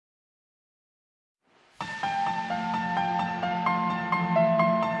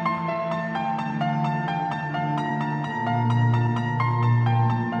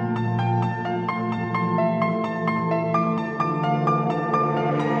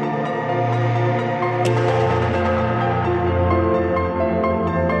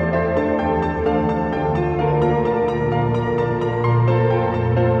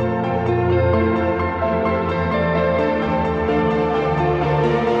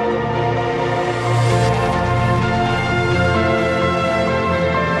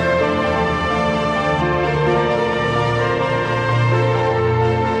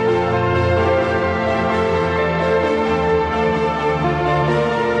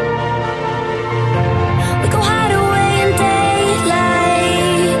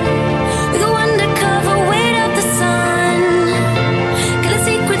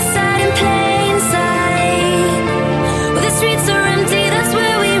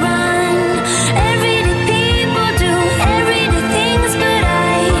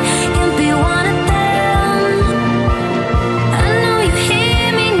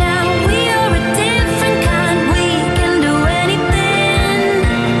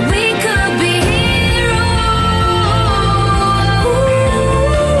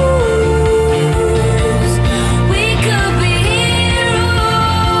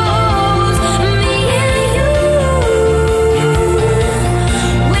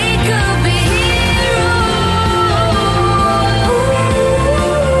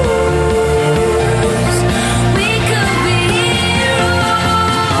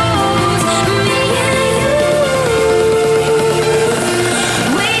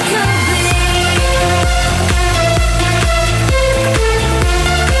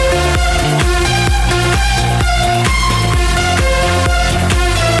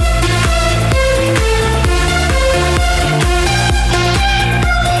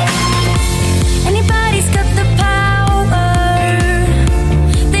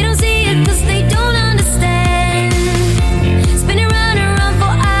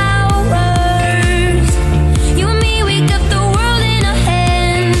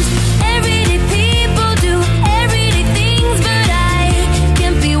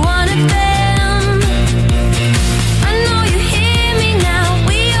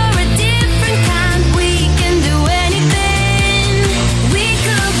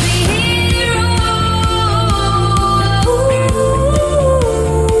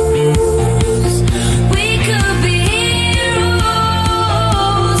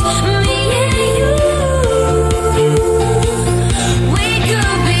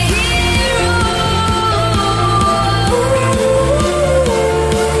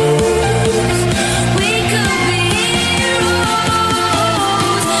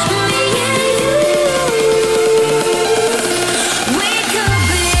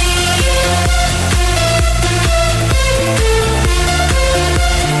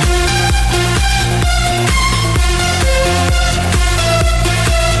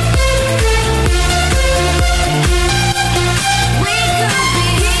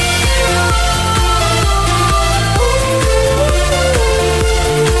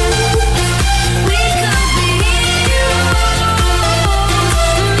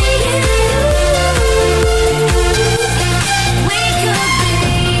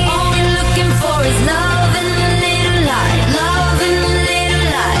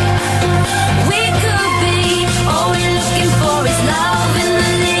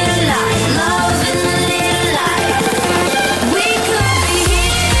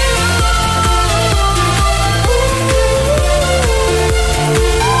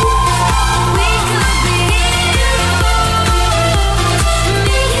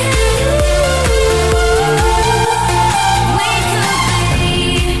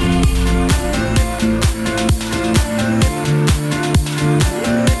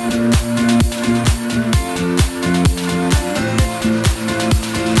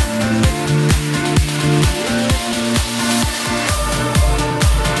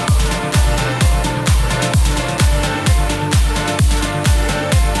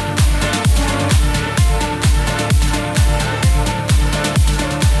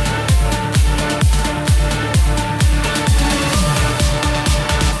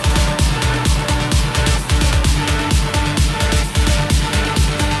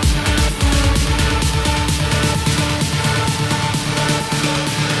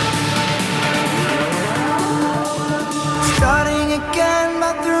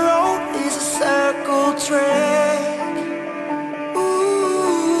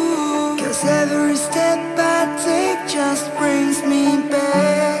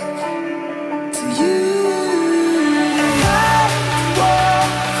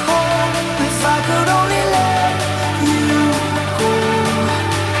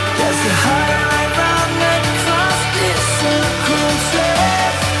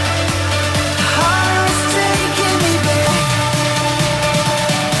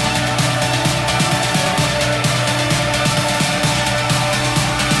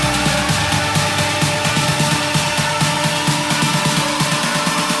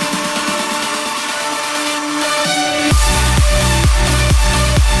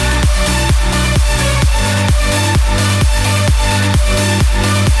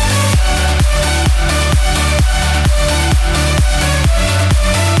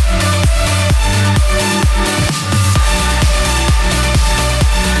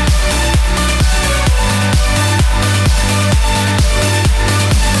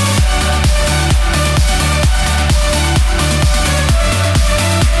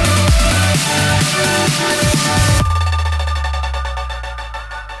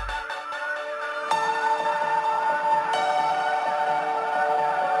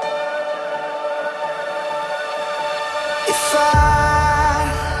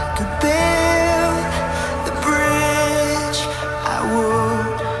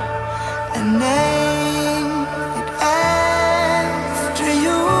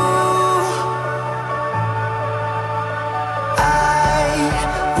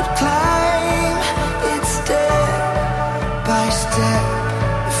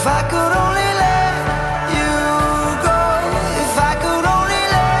If I could only let you go, if I could only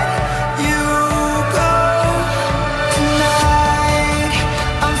let you go. Tonight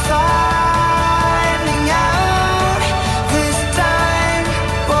I'm finding out this time.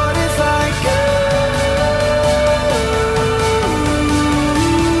 What if I go?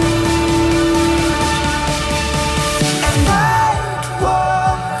 And I'd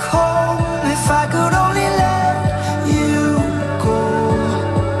walk home if I could only let you go.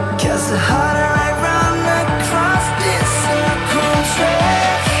 'Cause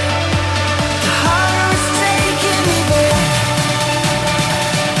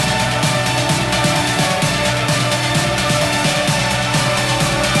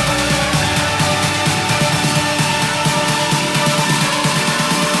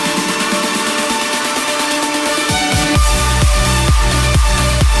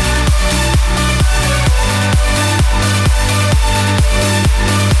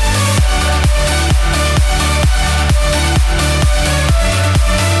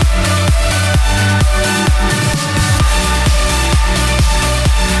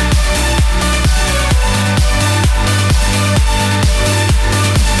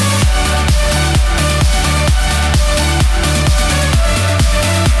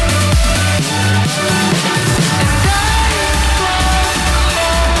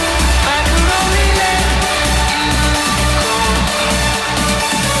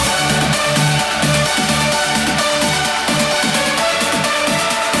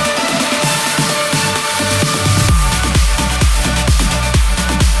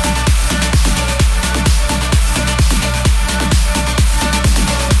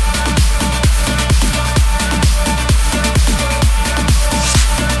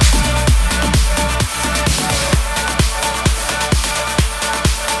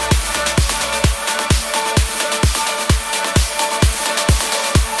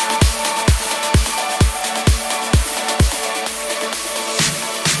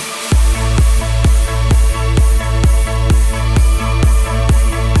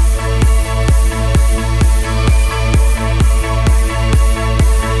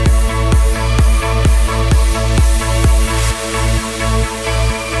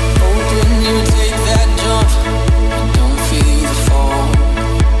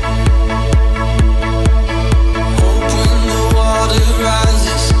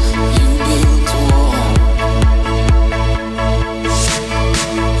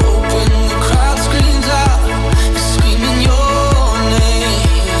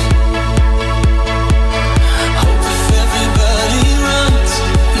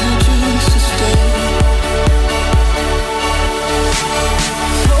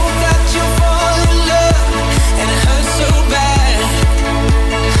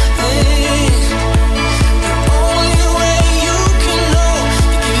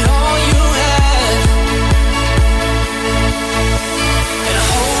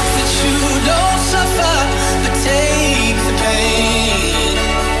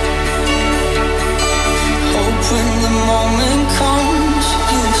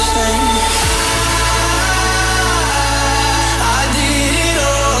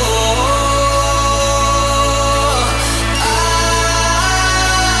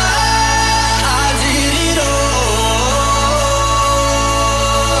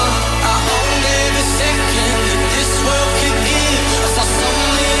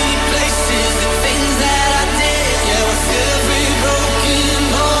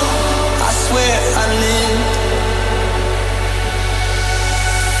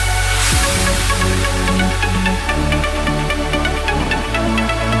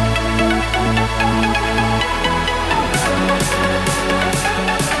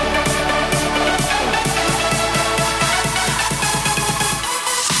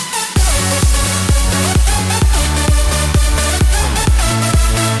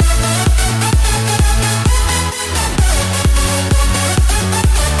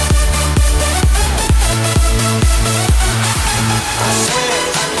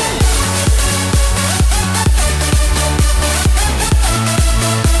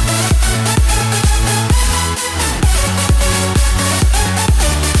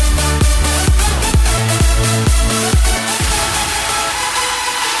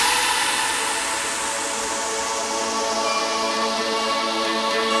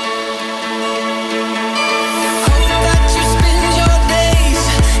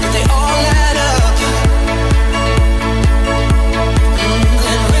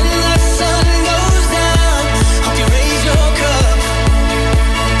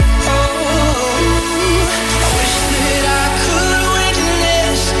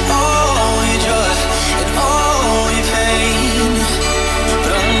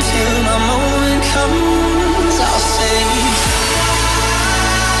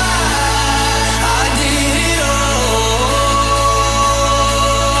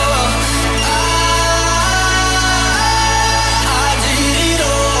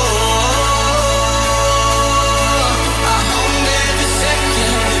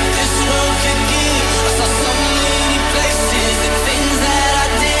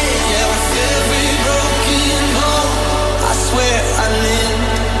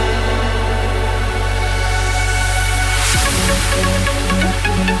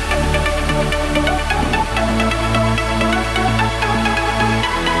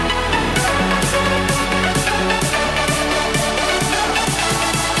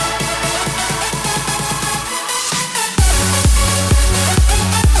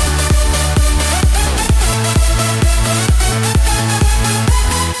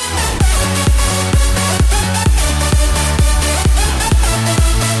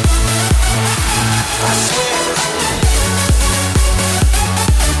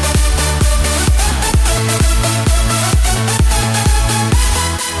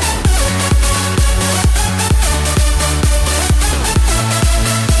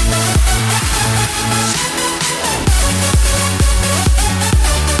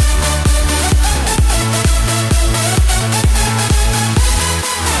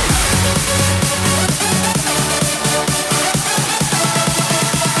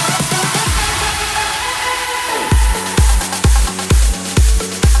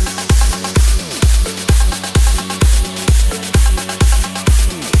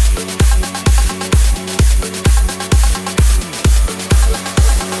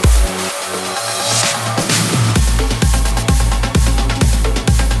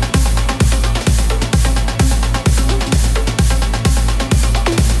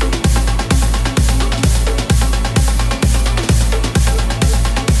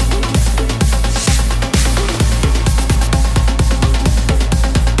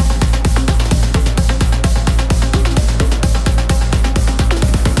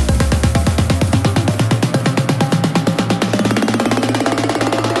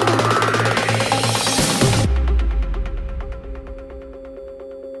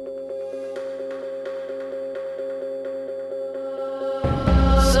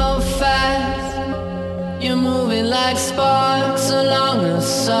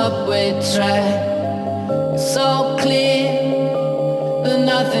subway track. It's so clear that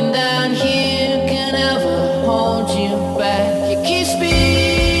nothing down here can ever hold you back. You keep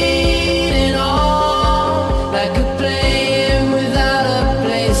speeding on like a plane without a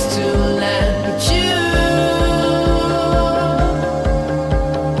place to land. But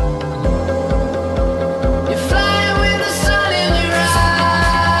you're flying with the sun in your eye.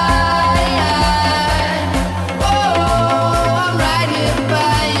 Oh, I'm right here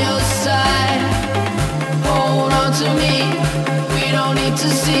by your side. Hold on to me, we don't need to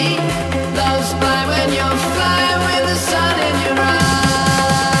see. Love's blind when you're flying with the sun in your eye.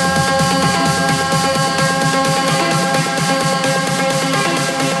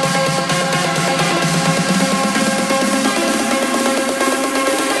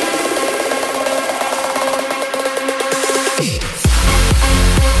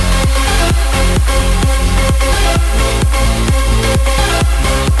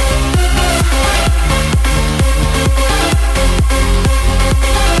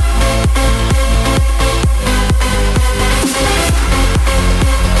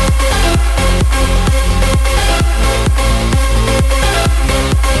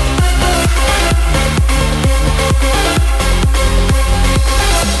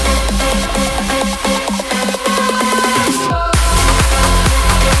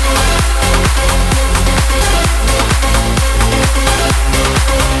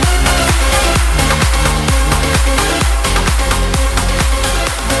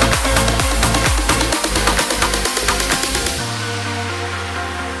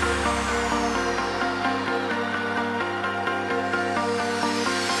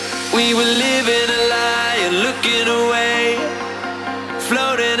 We were living a lie and looking away,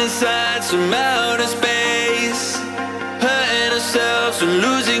 floating inside some outer space, hurting ourselves and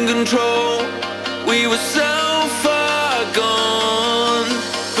losing control. We were so far gone,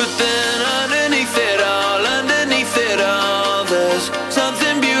 but then underneath it all, there's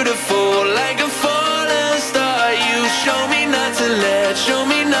something beautiful like a falling star. You show me not to let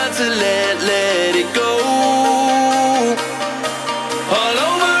it go. All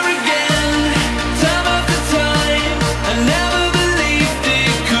over again, time after time. I never believed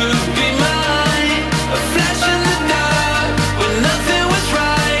it could be mine. A flash in the dark when nothing was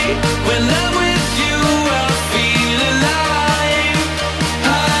right. When I'm with you, I feel alive.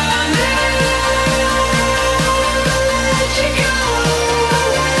 I'll never let you go.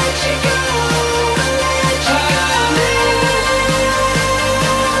 Let you go. I'll never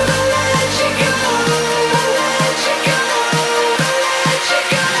let you go. Let you go.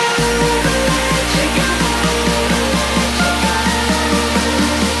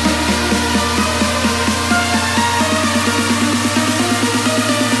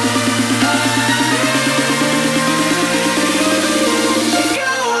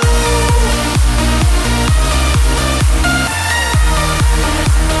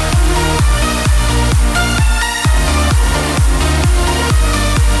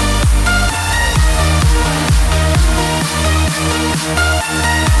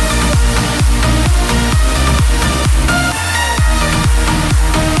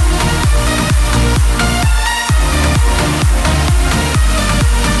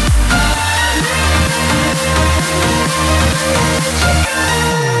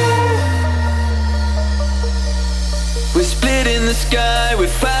 We're split in the sky, we're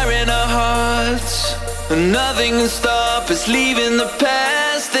firing our hearts, and nothing can stop us leaving the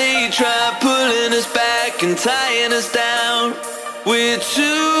past. They try pulling us back and tying us down. We're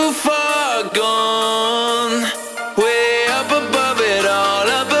too far gone, way up above it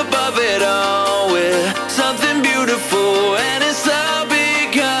all, we're something beautiful, and it's all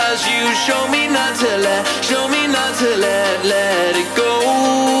because you show me not to let it go.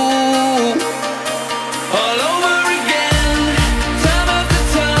 All over again, time after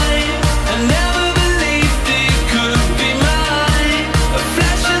time. I never believed it could be mine. A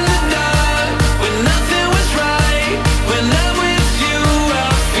flash in the dark when nothing was right. When I'm with you,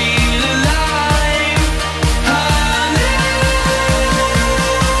 I feel alive.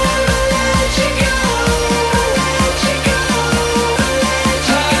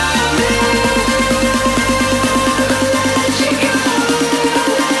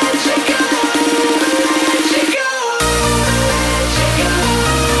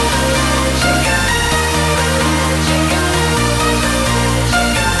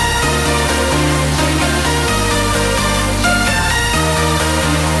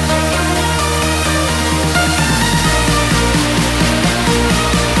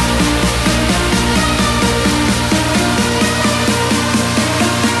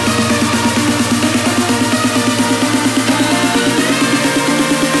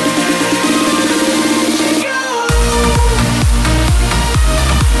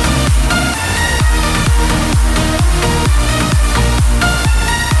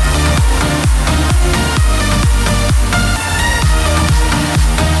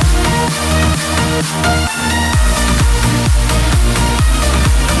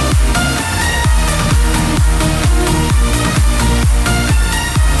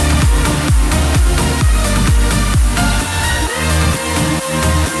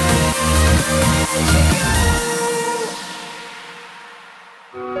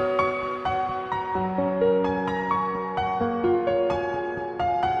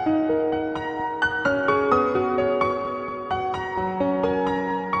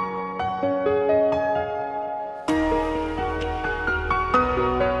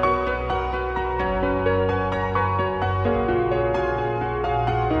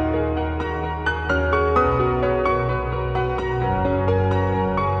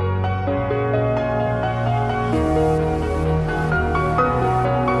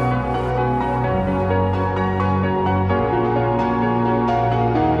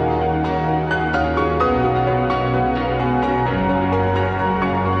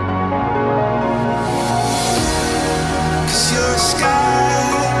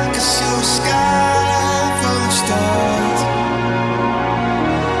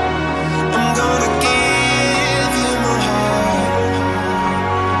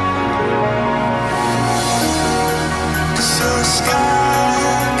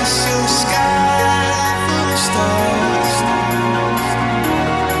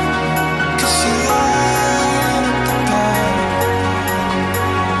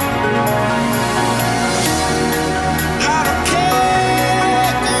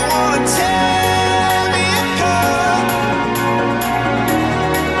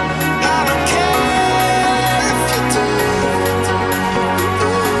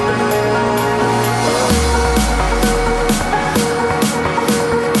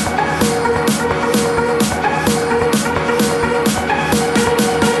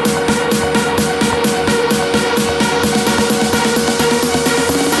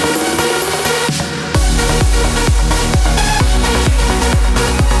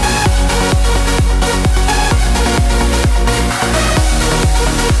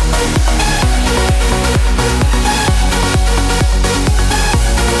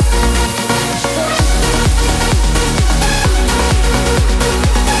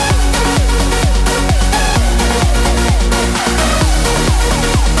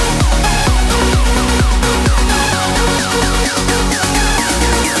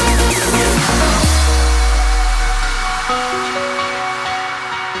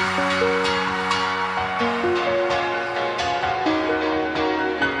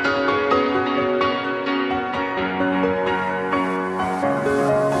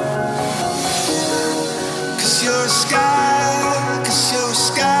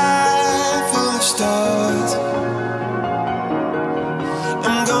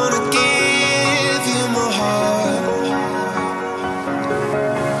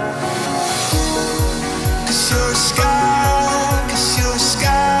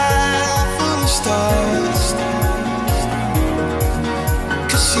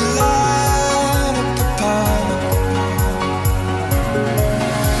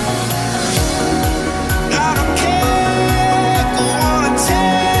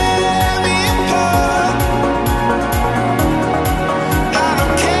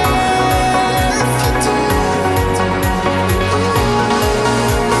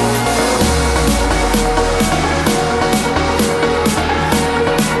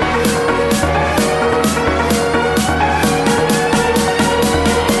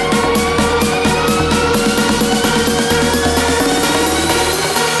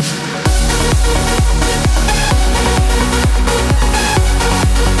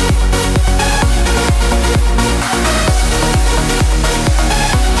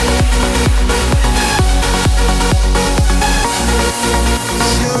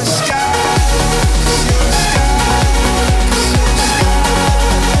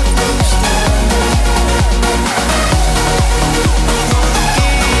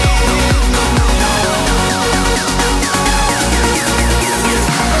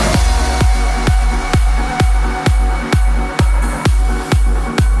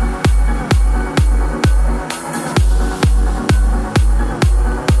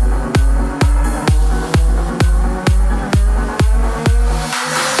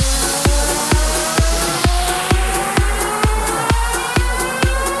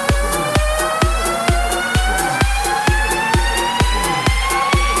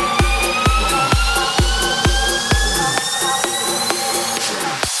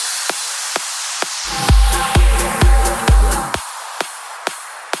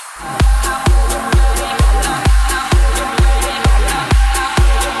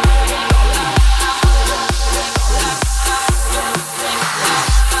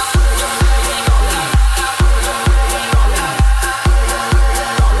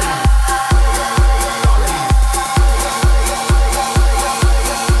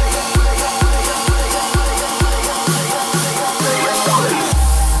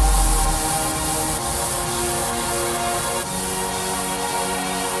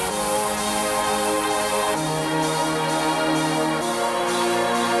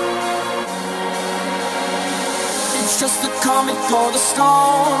 for the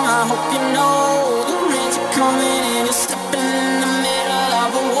storm. I hope you know the rains are coming and you're stepping in the middle of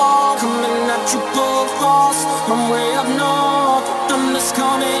a war, coming at you full force. I'm way up north, the thunder's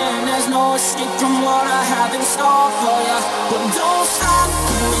coming. There's no escape from what I have in store for ya. But don't stop,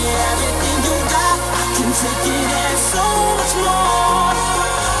 give me everything you got. I can take it and so much more.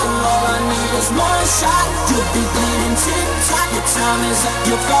 And all I need is one shot. You'll be bleeding tick-tock. Your time is up,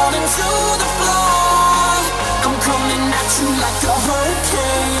 you're falling to the floor. I'm coming at you like a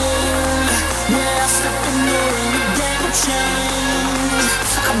hurricane. When I step in the ring, the game will change.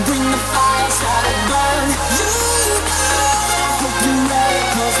 I bring the fires that will burn you down. I hope you're ready,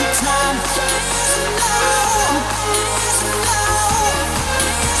 'cause the time is now. Is now.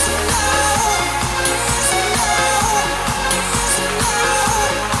 Is now. Is now. Is now.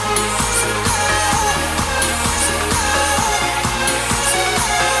 Is now.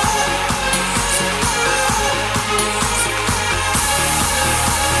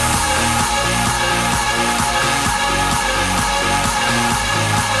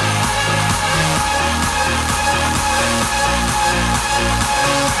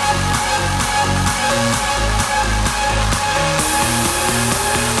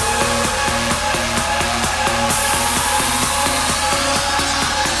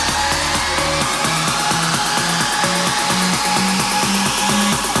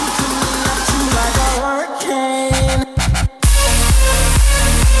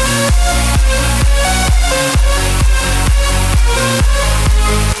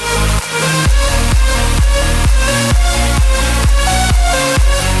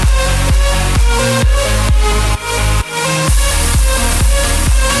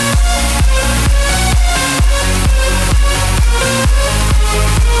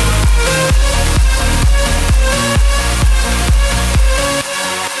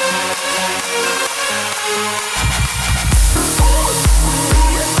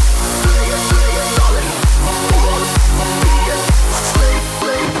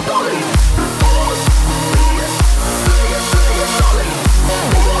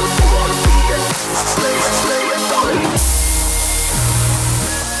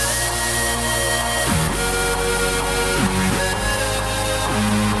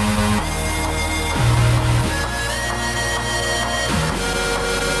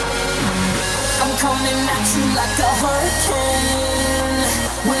 Coming at you like a hurricane.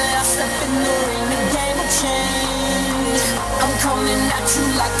 When I step in the ring, the game will change. I'm coming at you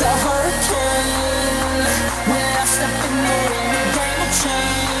like a hurricane. When I step in the ring, the game will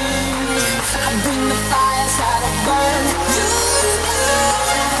change. I bring the fires that'll burn you down.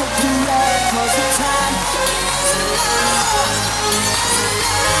 I hope you're ready, 'cause the time is now.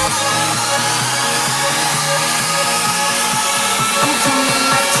 I'm coming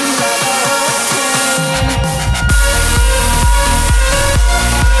at you like a hurricane.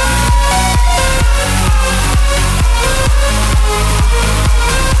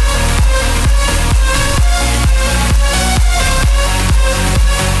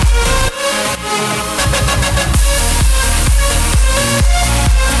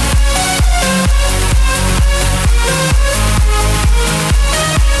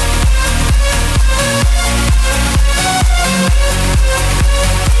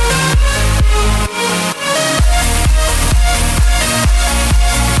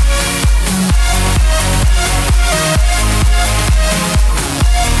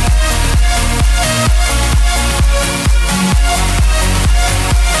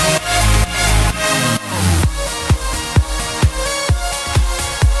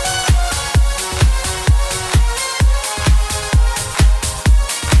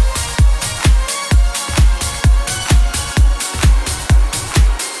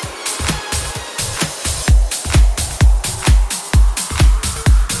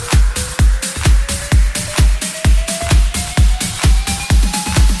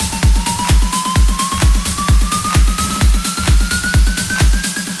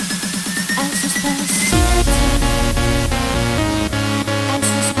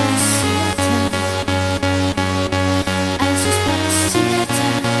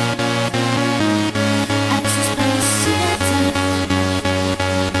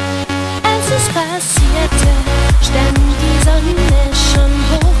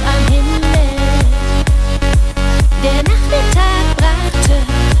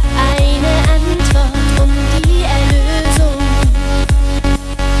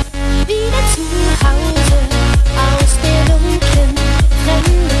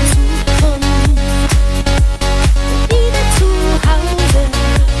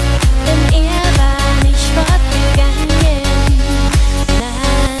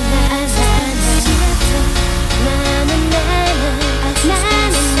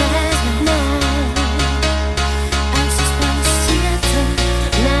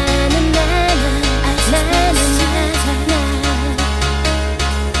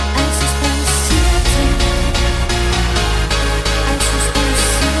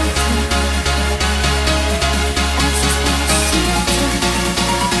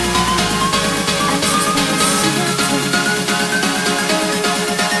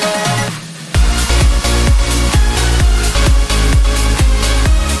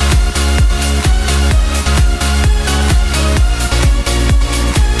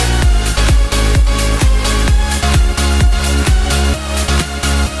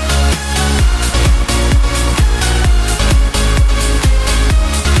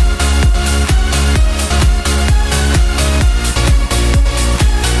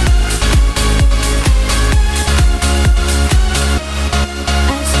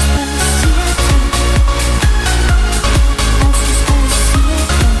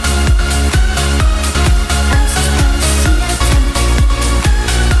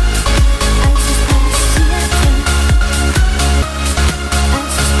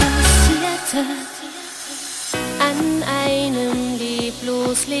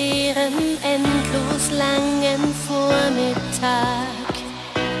 leeren, endlos langen Vormittag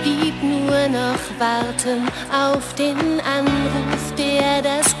blieb nur noch warten auf den Anruf, der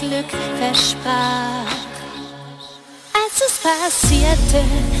das Glück versprach. Als es passierte,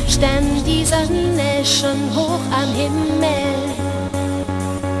 stand die Sonne schon hoch am Himmel.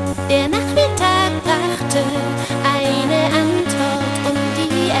 Der Nachmittag brachte eine Antwort und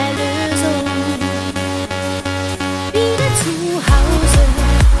die Erlösung. Wieder zu Hause,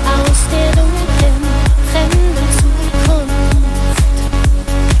 aus der dunklen, fremden Zukunft.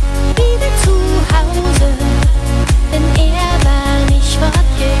 Wieder zu Hause, denn er war nicht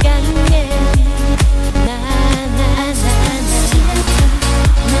fortgegangen. Na, na, na, na,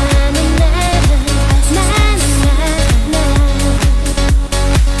 na, na, na, na, na, na.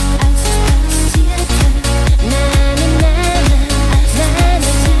 Als es passierte, na, na, na, na, na,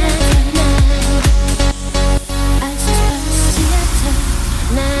 na, na. Als es passierte,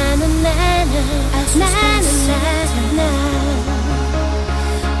 na, na, na, na, na, na, na, na.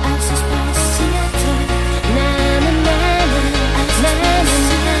 Als es passierte, na, na, na, na, na, na,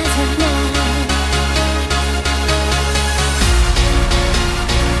 na, na.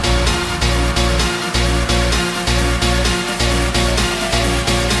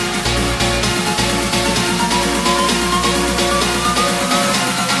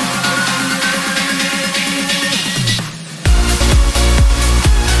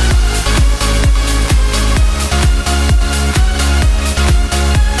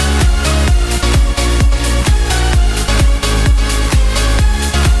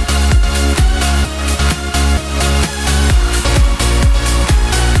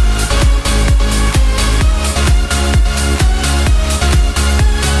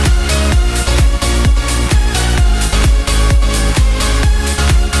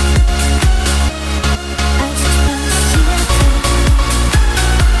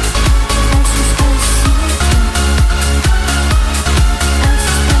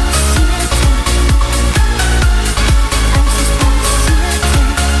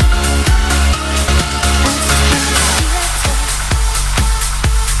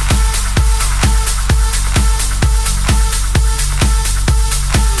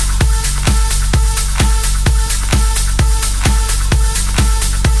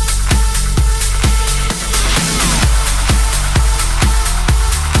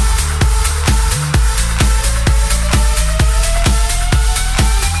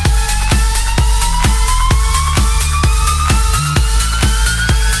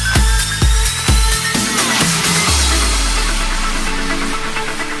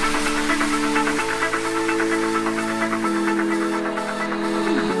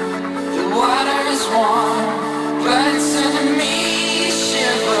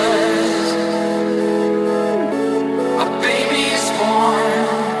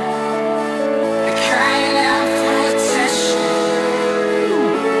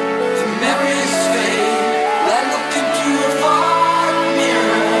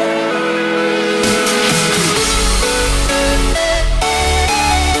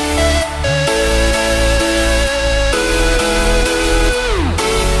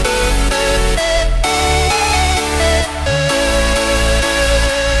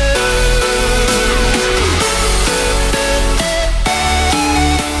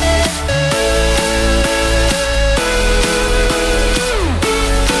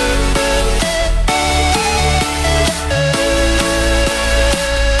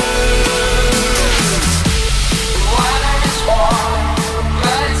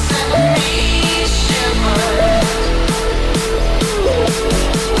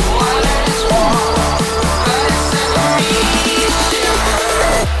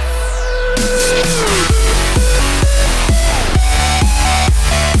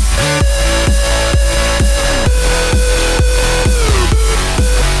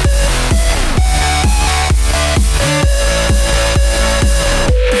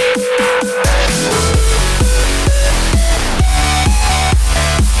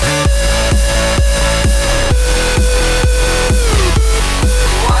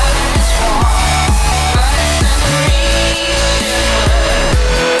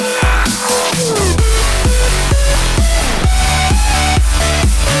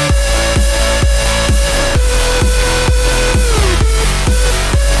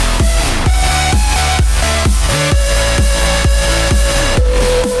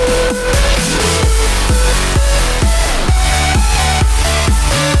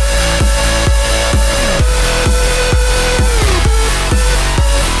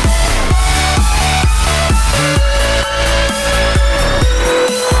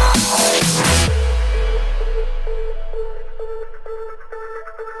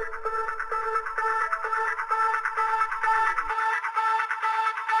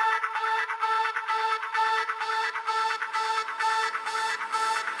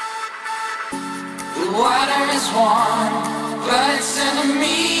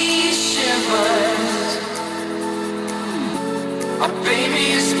 a baby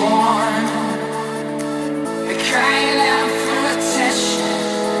is born. They're crying out for attention.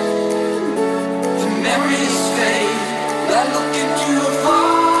 The memories fade, like looking through a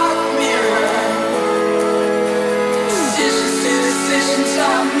fog mirror. Decisions to decisions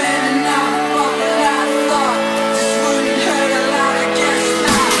are made and not what I thought. This wouldn't hurt a lot, I guess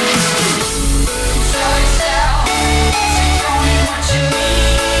not. Control yourself, take only what you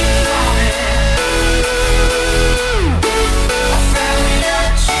need from it. A family of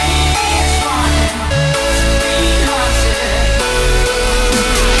dreams wanting to be haunted.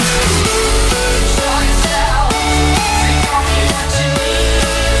 Control yourself, take only what you need.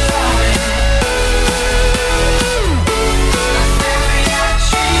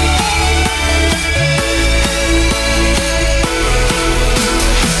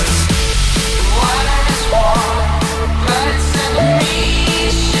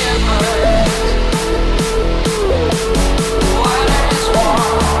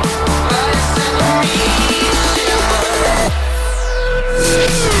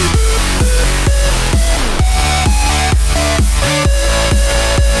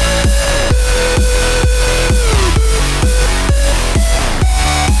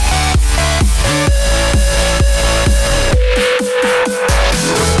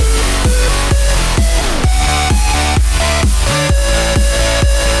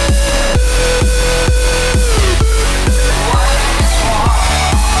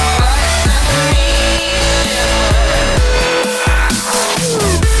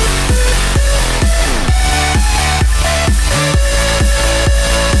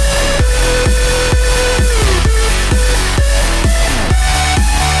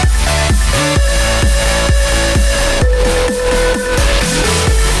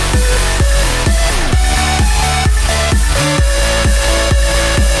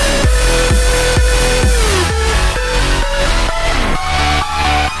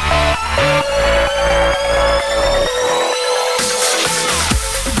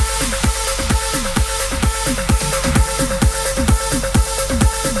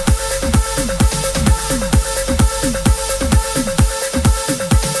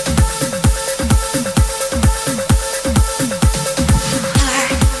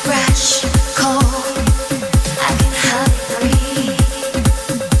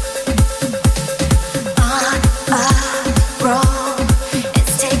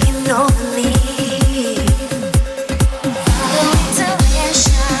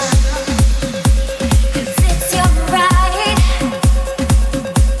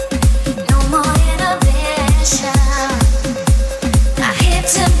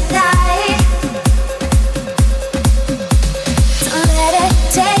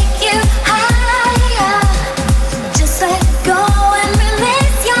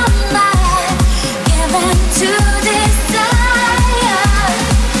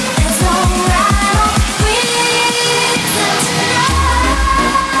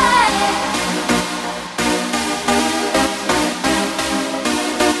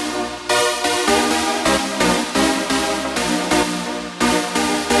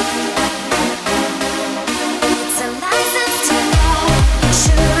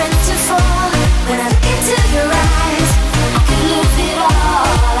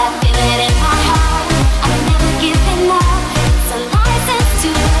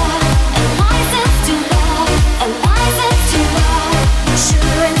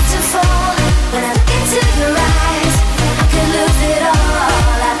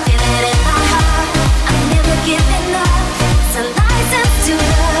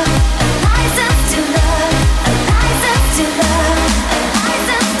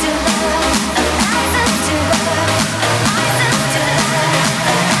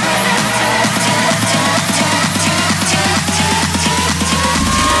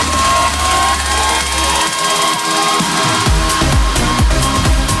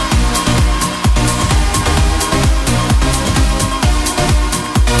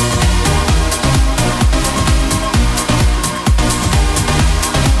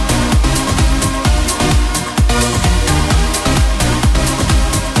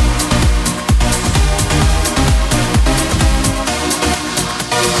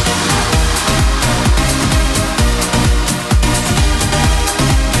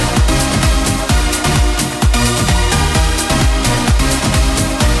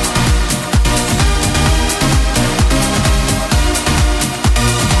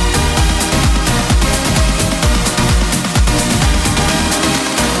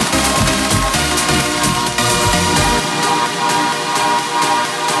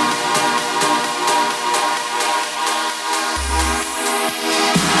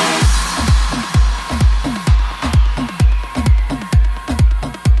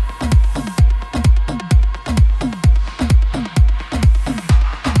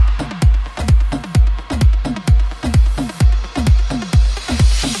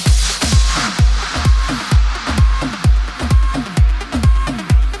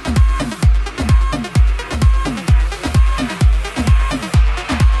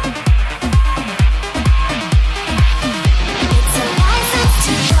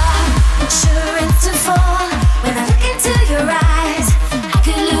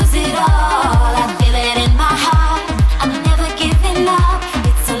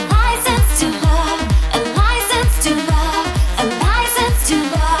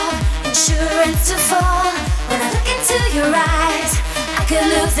 insurance to fall. When I look into your eyes, I could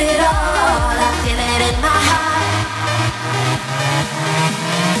lose it all. I feel it in my heart.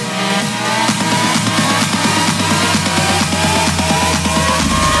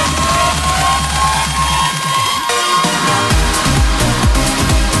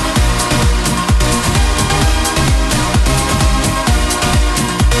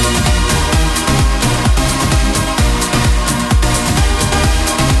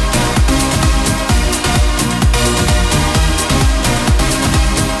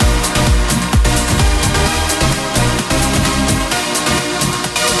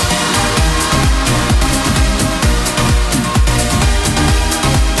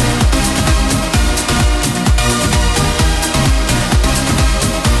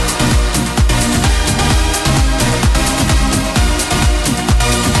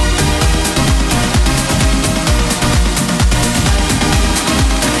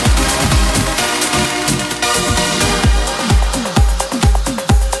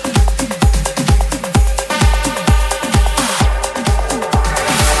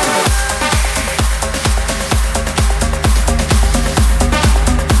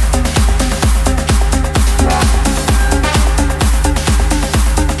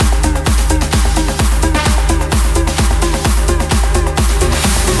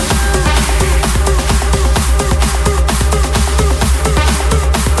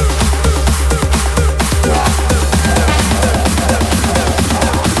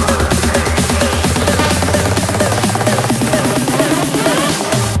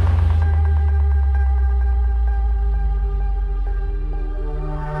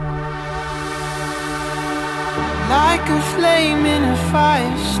 Like a flame in a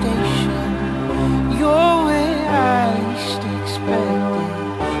fire station, you're where I least expected.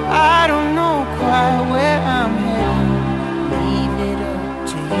 I don't know quite where I'm heading, leave it up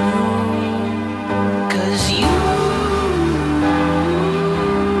to you. 'Cause you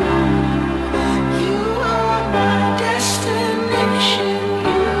are my destination.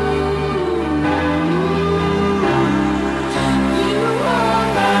 You are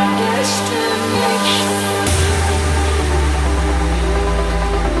my destination.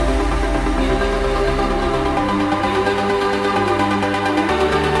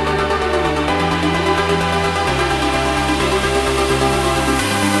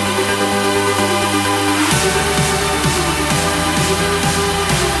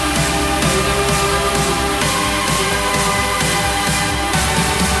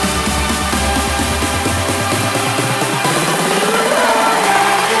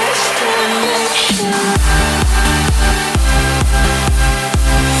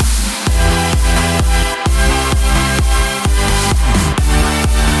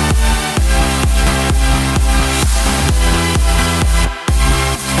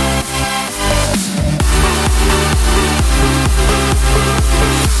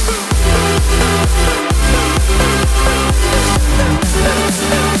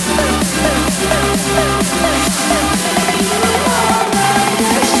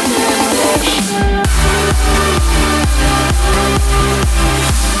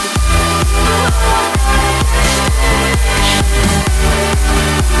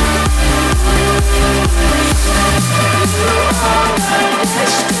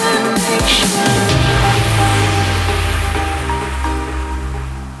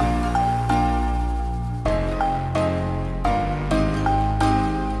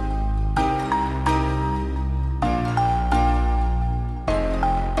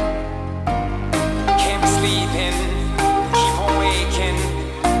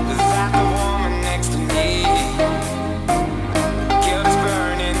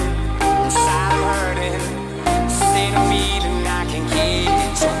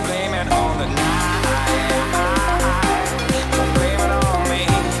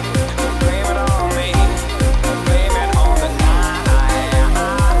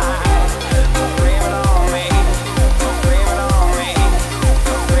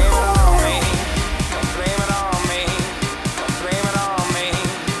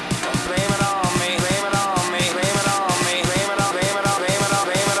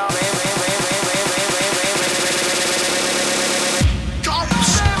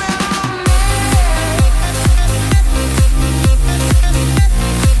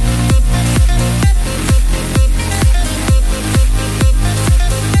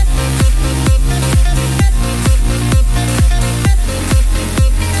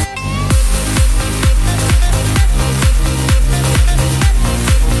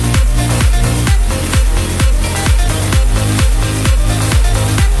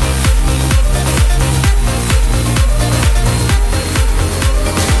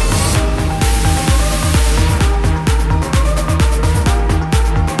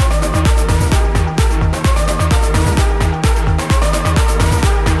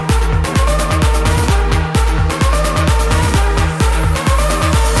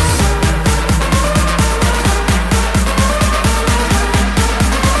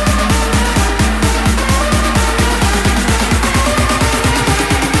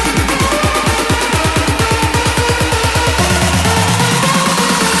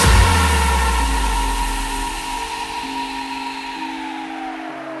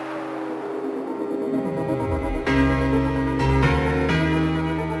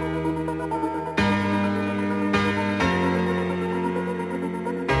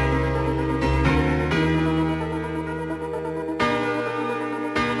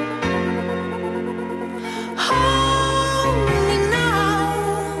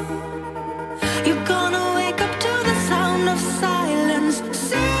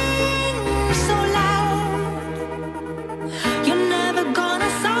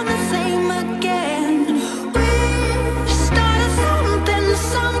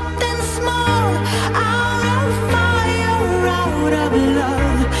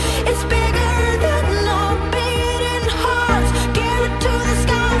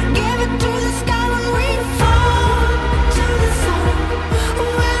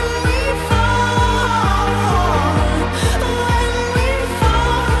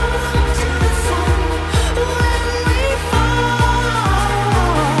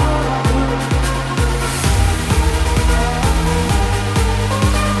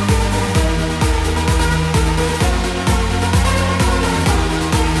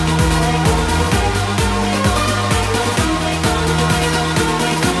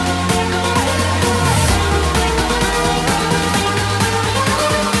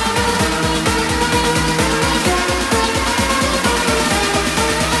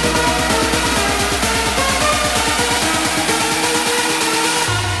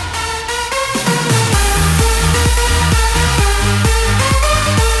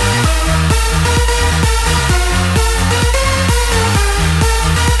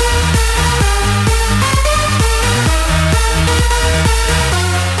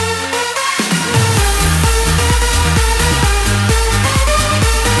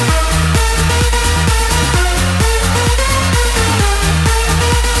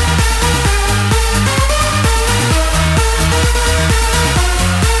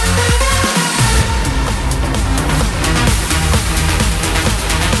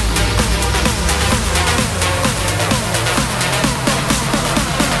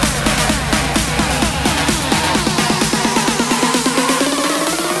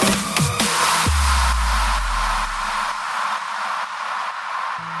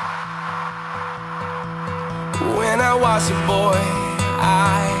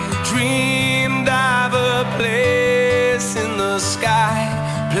 sky,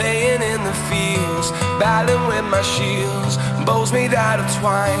 playing in the fields, battling with my shields, bows made out of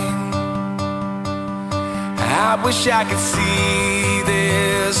twine. I wish I could see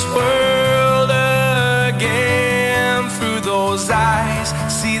this world again through those eyes.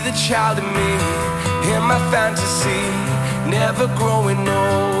 See the child in me, in my fantasy, never growing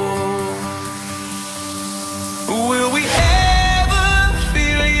old. Will we ever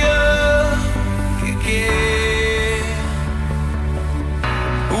feel young again?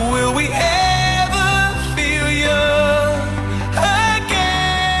 Will we ever feel young again?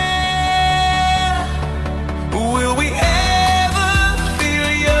 Will we ever feel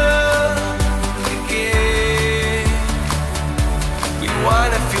young again? We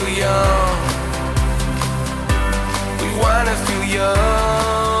wanna feel young. We wanna feel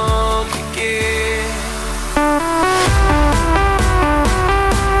young again.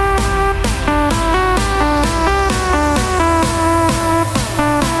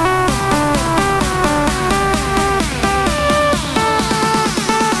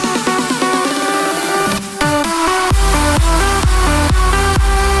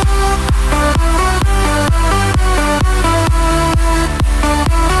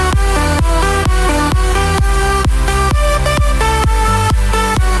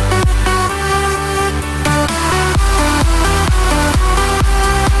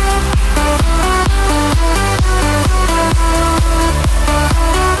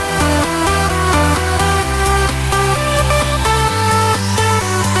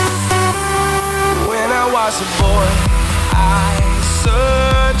 As a boy, I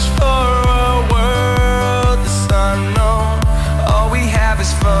searched for a world that's unknown. All we have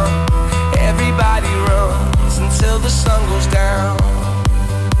is fun. Everybody runs until the sun goes down.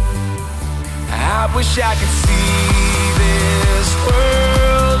 I wish I could see this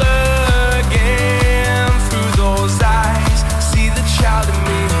world again through those eyes. See the child in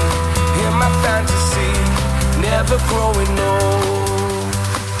me, in my fantasy, never growing old.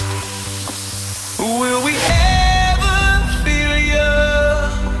 Will we ever feel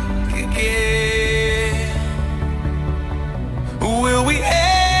young again? Will we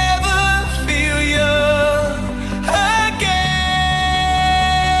ever feel young again?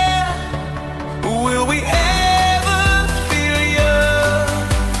 Will we ever feel young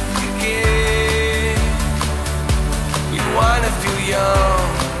again? We wanna feel young.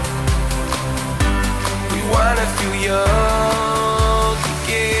 We wanna feel young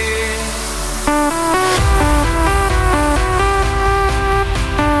again.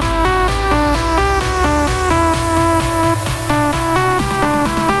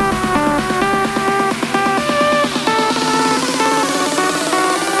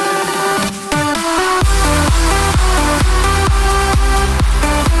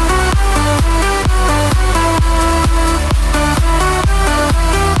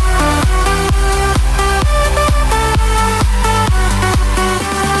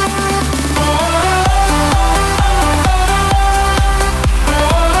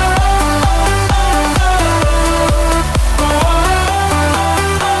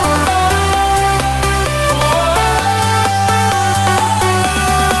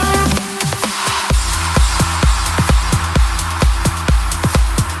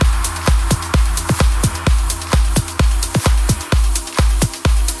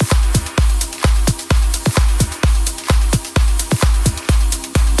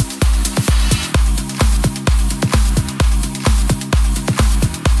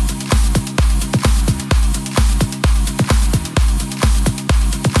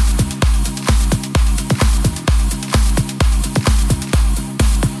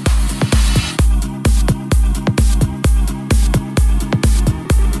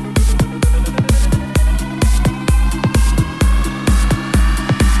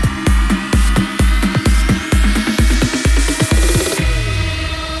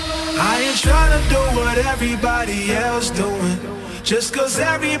 Everybody else doing, just cause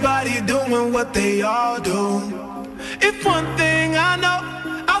everybody doing what they all do. If one thing I know,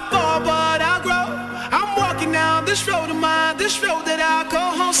 I fall but I grow. I'm walking down this road of mine, this road that I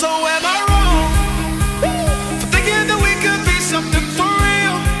call home. So am I wrong for thinking that we could be something for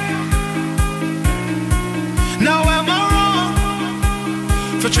real? No, am I wrong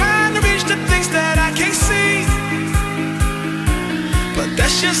for trying to reach the things that I can't see? But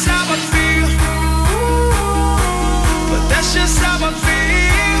that's just how I feel. But that's just how I feel.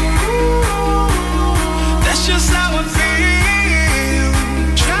 That's just how I feel.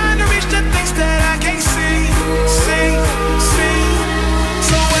 Trying to reach the things that I can't see.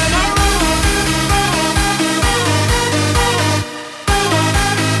 So am I wrong?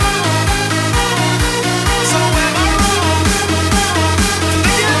 So am I wrong?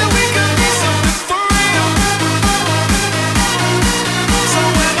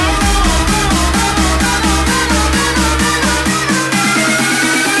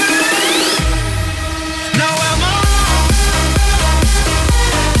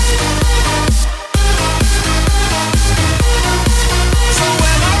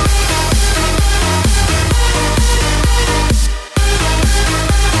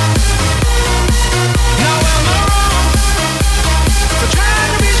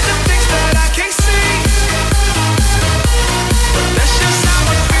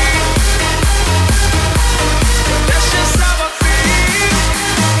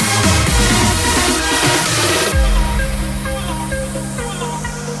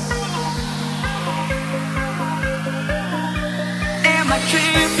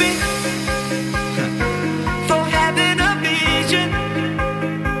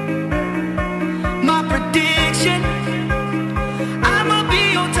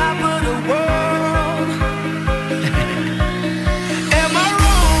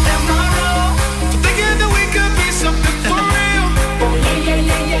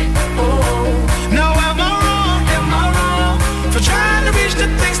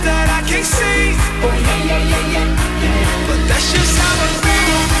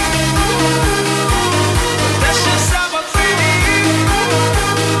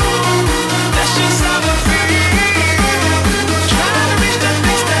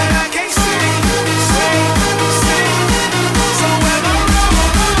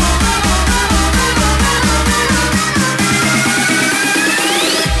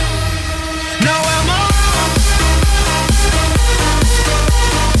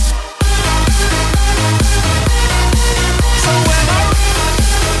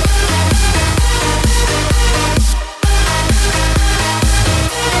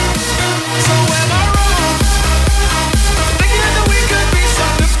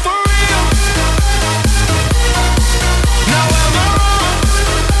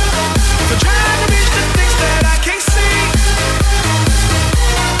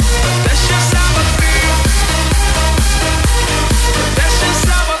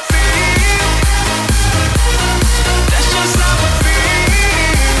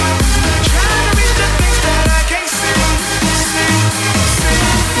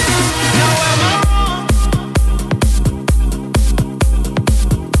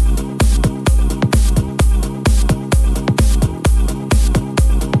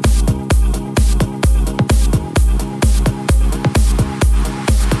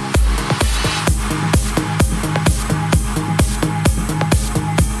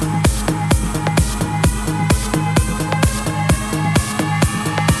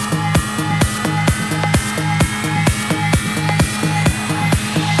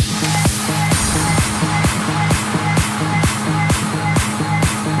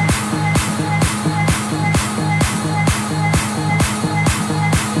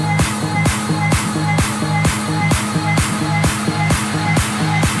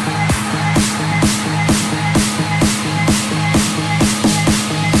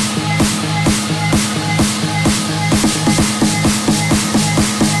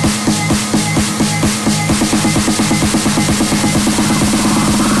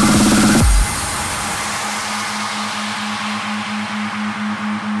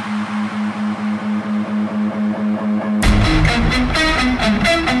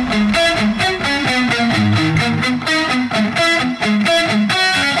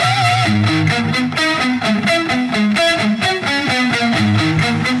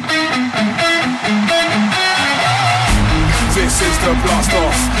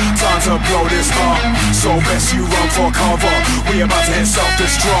 so best you run for cover. We about to hit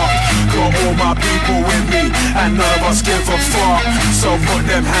self-destruct. Got all my people with me, and none of us give a fuck. So put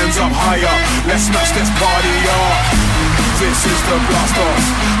them hands up higher, let's smash this party up. This is the blast off,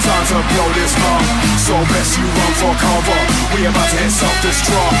 time to blow this up. So best you run for cover, we about to hit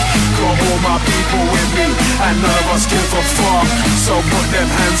self-destruct. Got all my people with me, and none of us give a fuck. So put them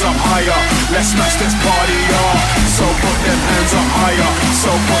hands up higher, let's smash this party up. So put them hands up higher,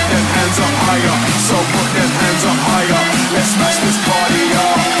 so put them hands up higher, so put them hands up higher, let's smash this party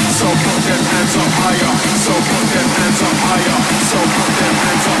up. So put them hands up higher, so put them hands up higher, so put them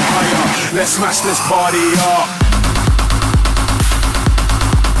hands up higher, let's smash this party up.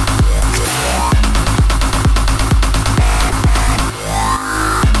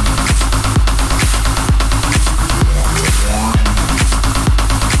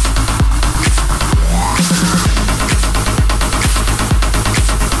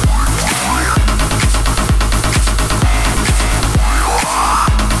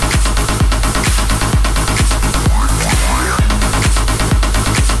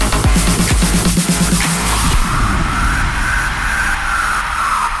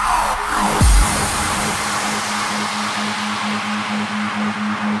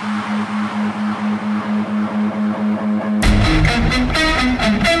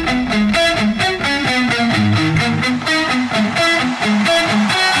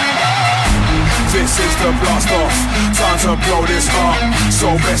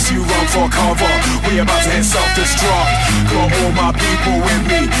 Self-destruct. Got all my people with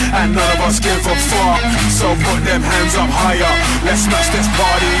me, and none of us give a fuck. So put them hands up higher, let's smash this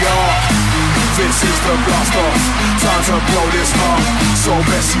party up. This is the blast off, time to blow this up. So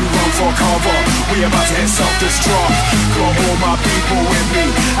best you run for cover, we about to hit self-destruct. Got all my people with me,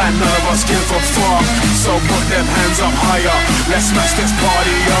 and none of us give a fuck. So put them hands up higher, let's smash this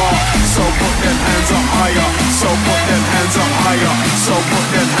party up. So put them hands up higher, so put them hands up higher, so put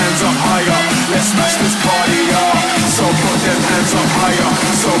them hands up higher, let's smash this party up. So put them hands up higher,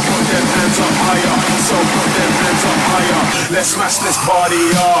 so put them hands up higher, so put them hands up higher, let's smash this party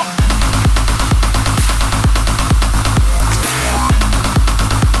up.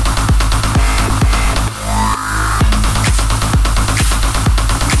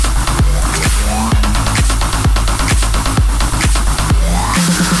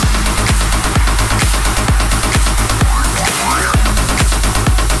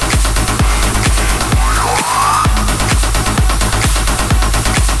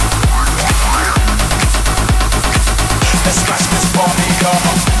 Let's smash this party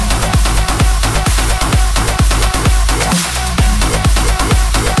up.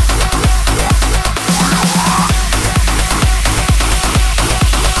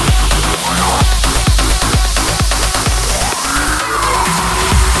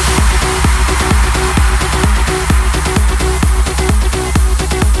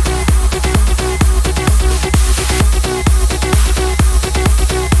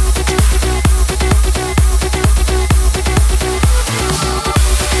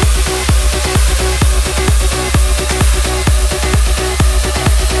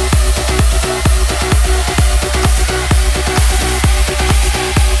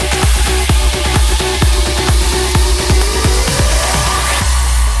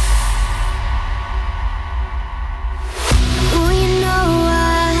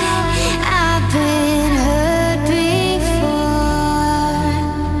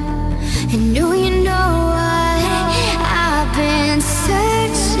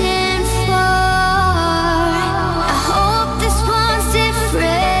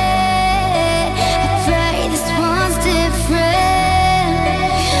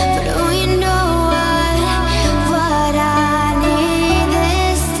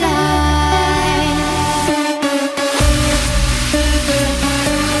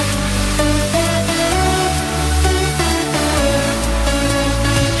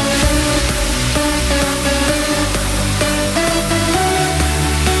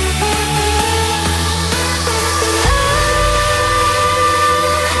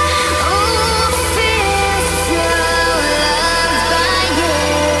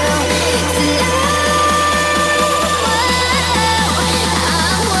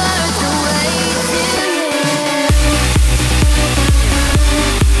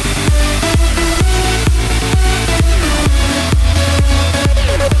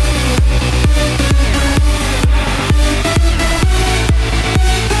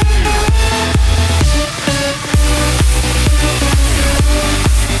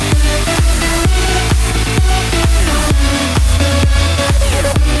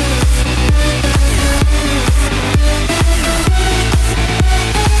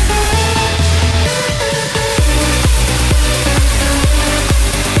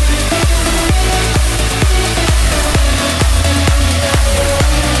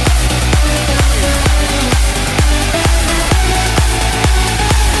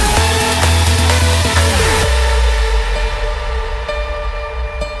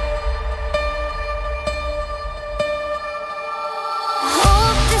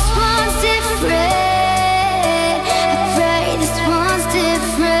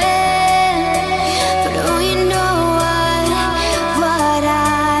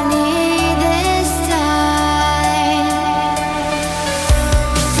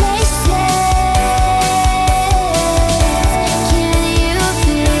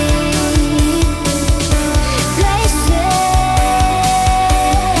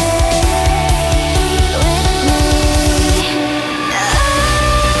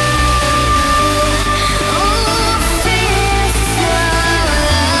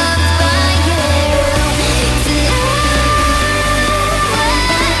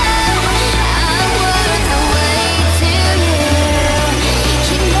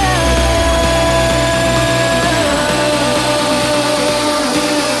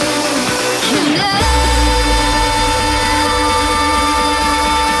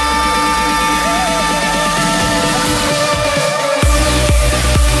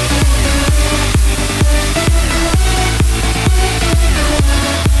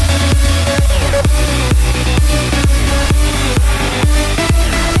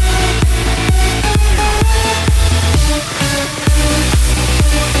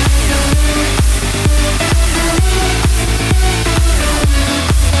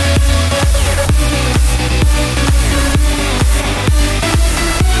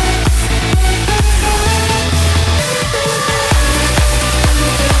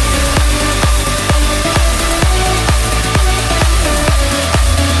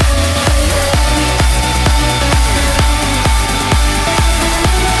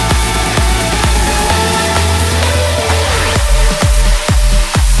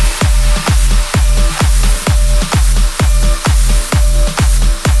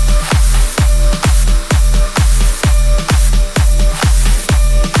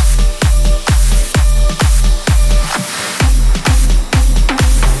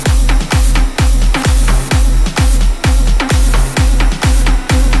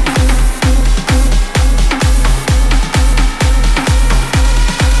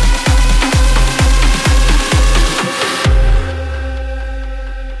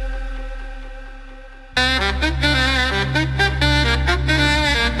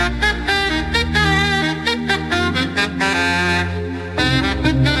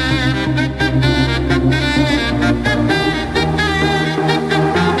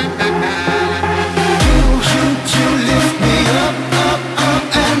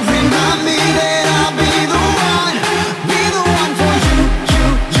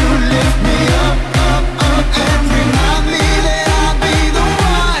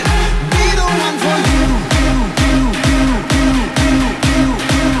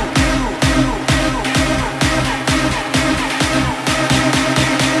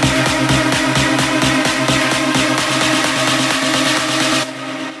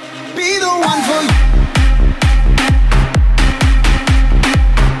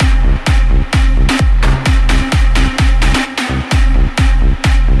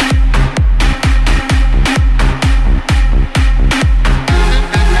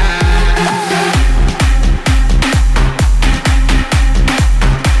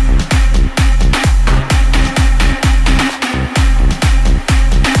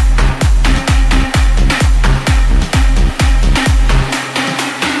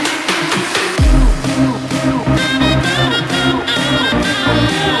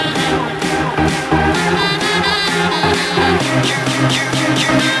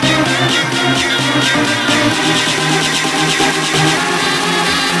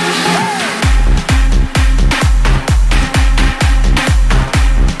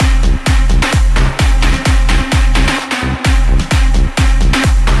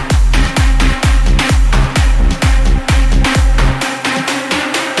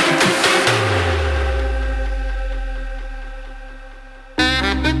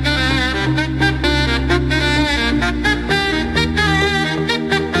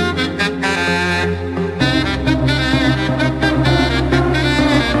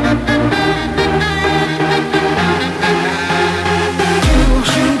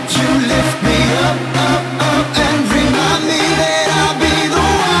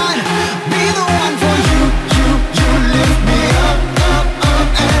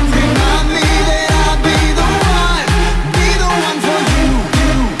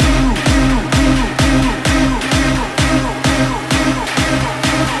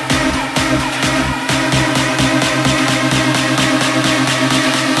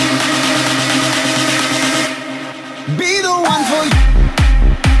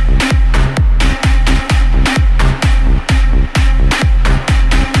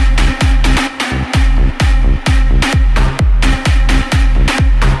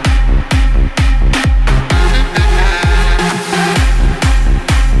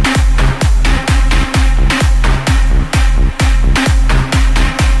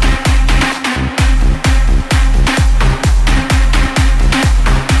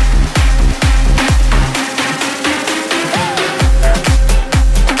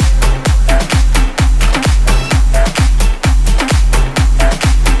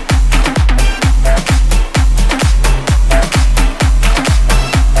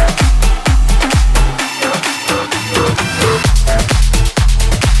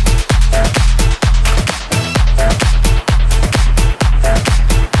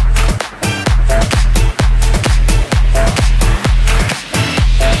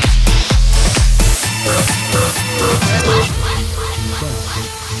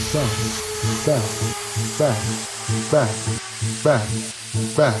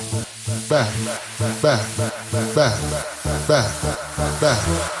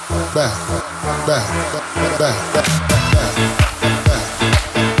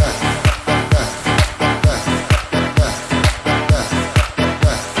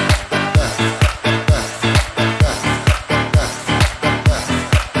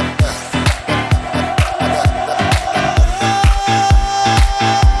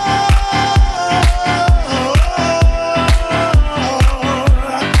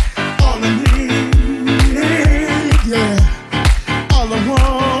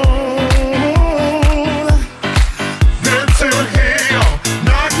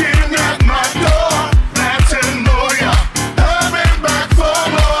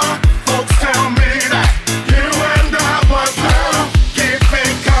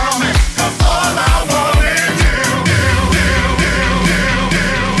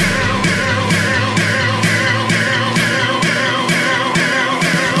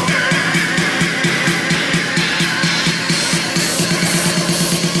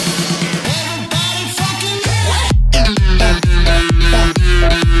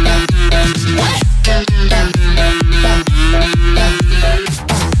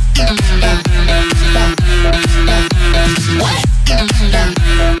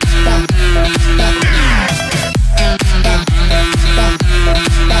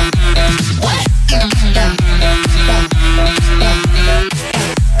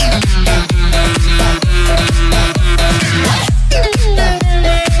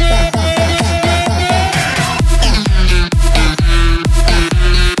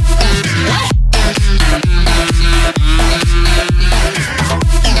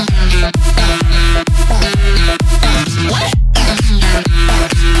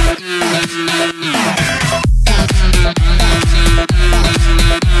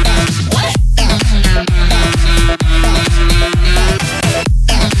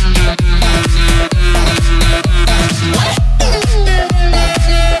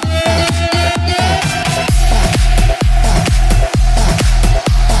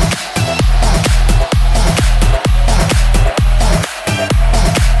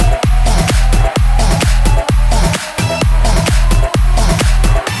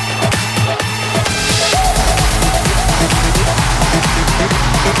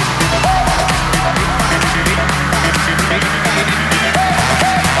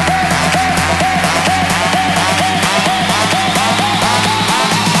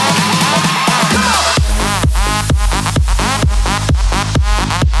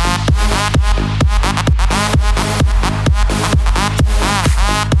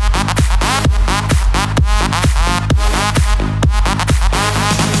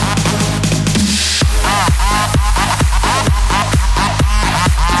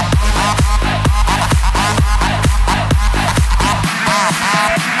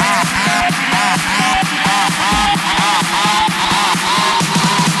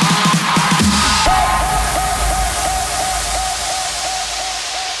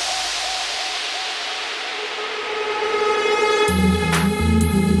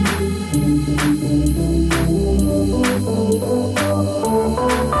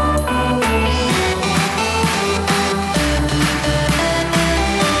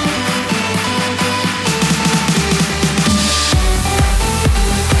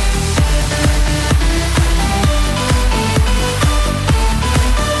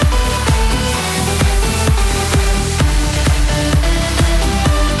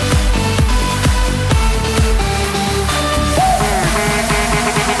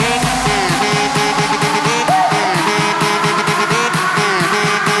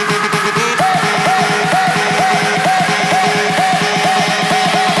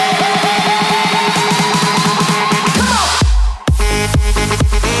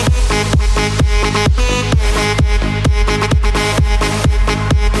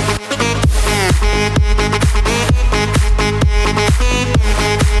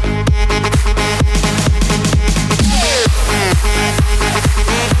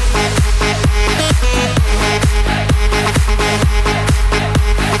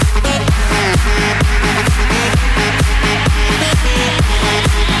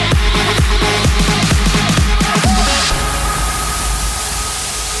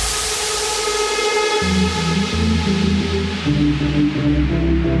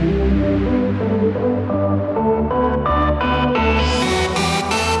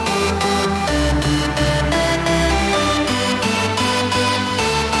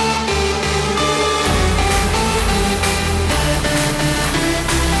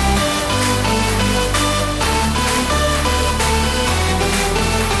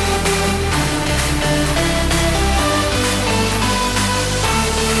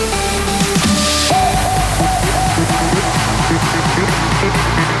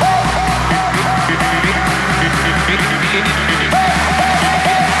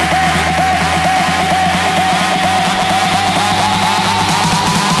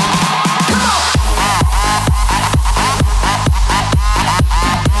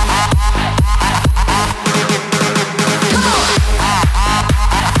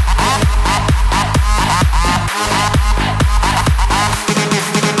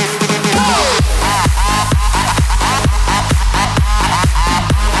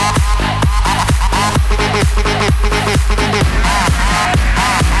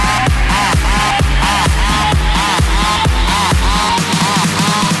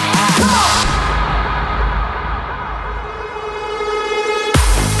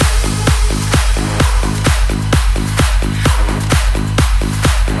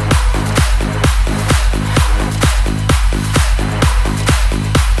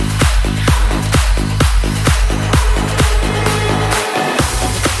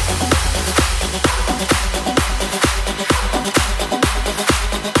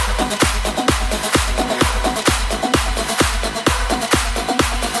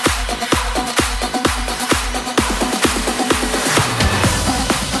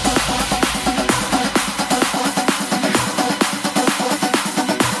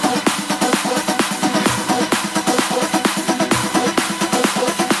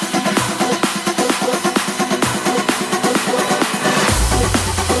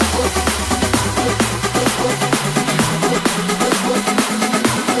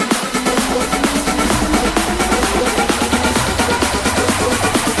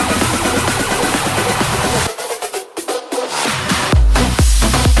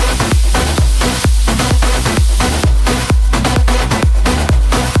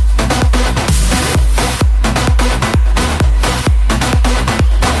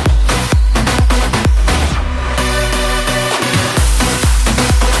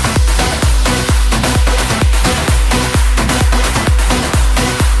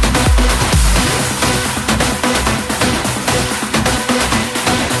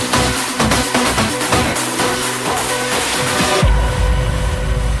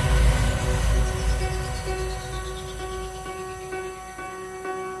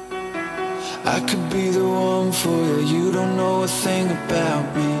 thing about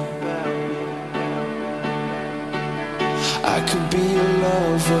me. I could be your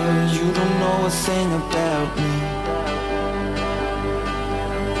lover, you don't know a thing about me.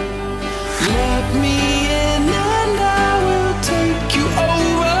 Let me in and I will take you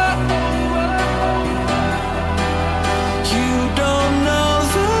over. You don't know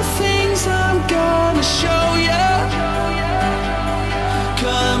the things I'm gonna show you.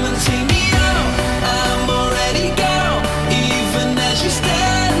 Come and take me out, I'm already gone. Even as you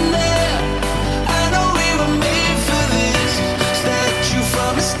stand there, I know we were made for this. Statue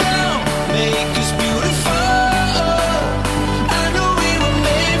from a stone, make us beautiful. I know we were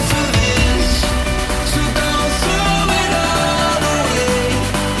made for this. So don't throw it all away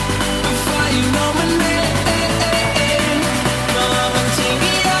before you know my name. Come and take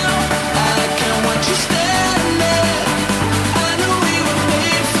me out, I can't watch you stand there. I know we were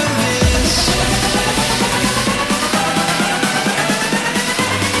made for this.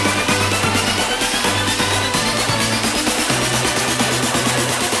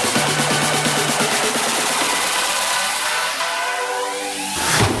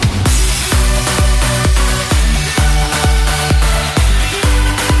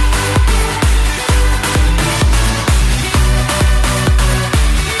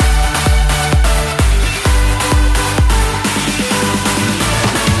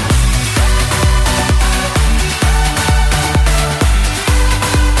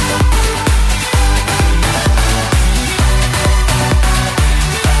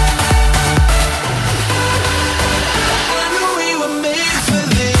 I know we were made for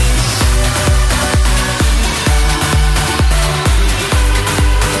this.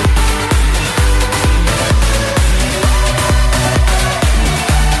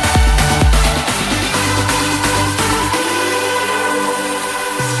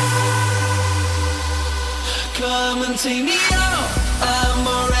 Come and take me out, I'm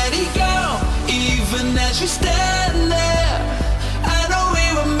already gone. Even as you stand there, I know we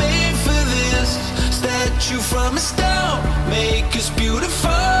were made for this. Statue from a stone, make us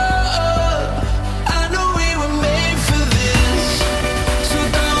beautiful. I know we were made for this. So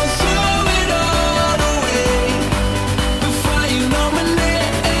don't throw it all away before you know my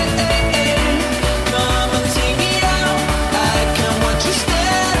name. Come and take me out, I can't watch you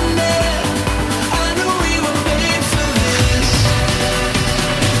stand there. I know we were made for this.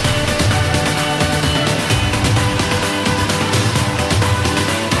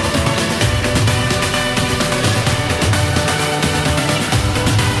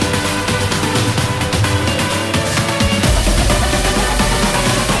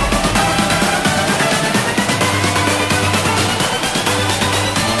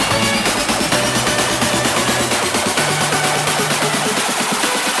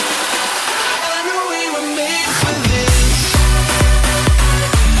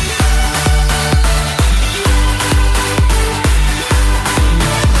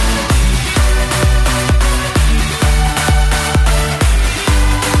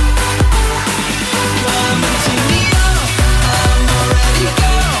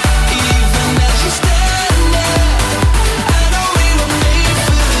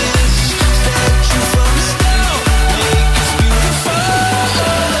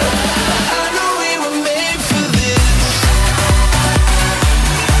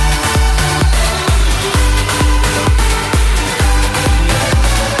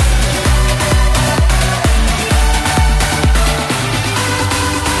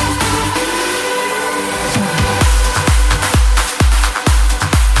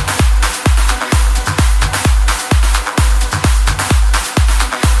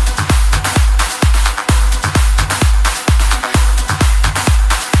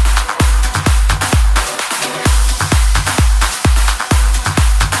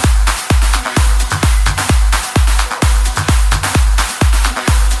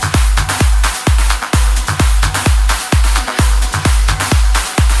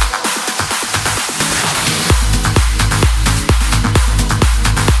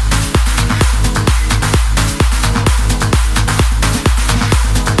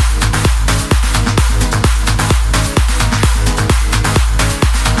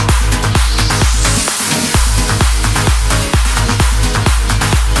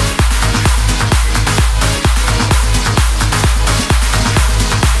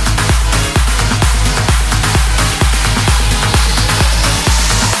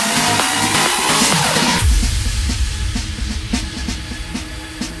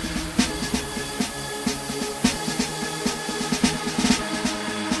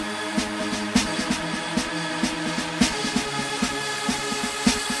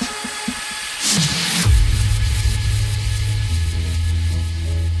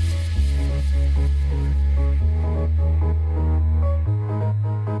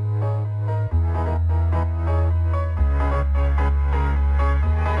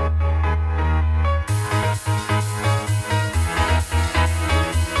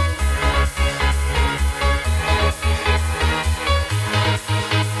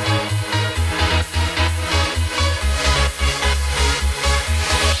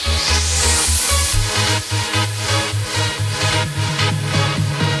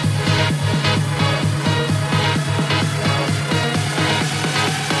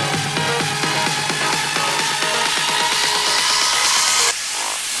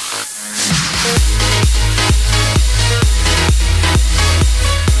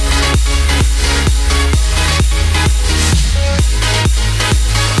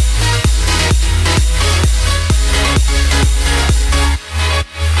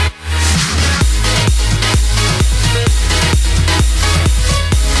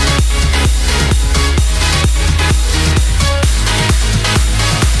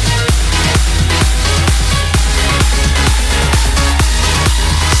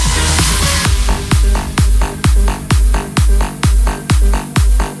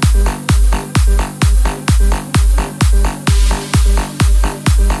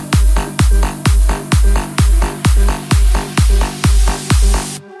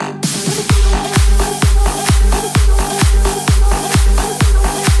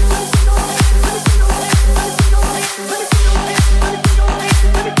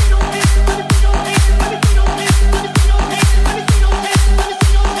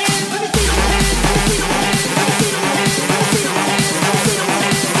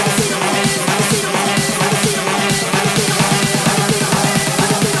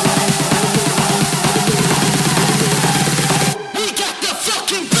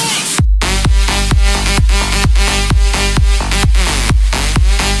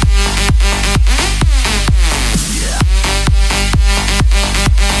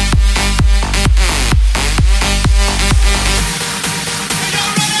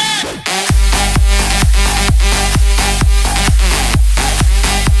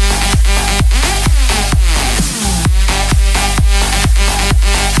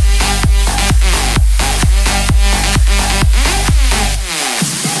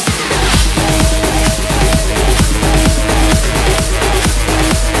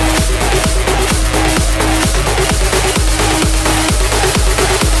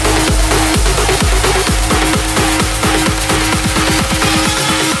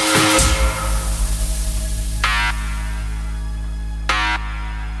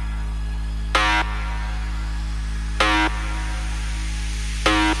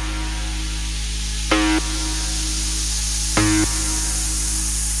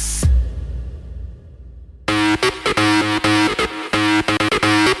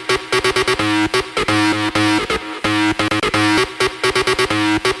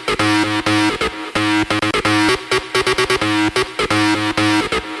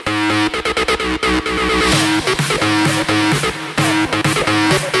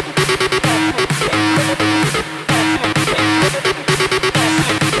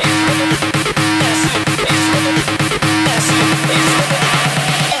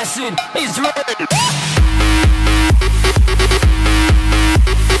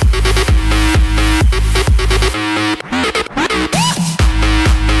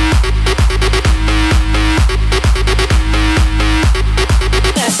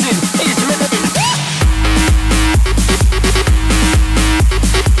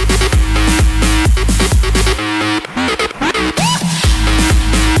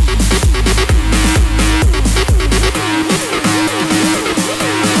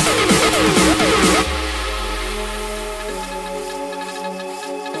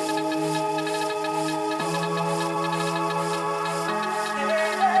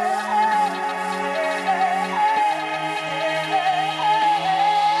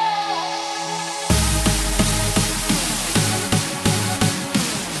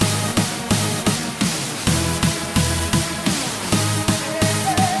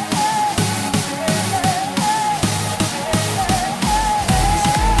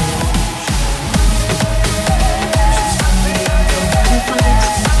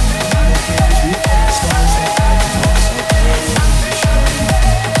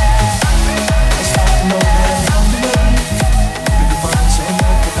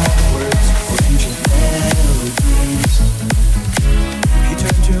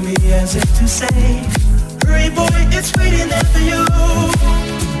 as if to say, hurry boy, it's waiting there for you.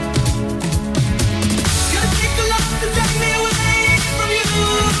 Gonna take a lot to take me away from you.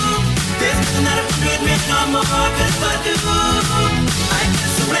 There's nothing that I could make no more good but do. I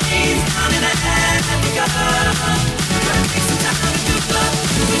guess the rain's down in Africa. Gonna take some time to do what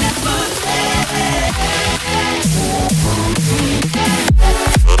we never did.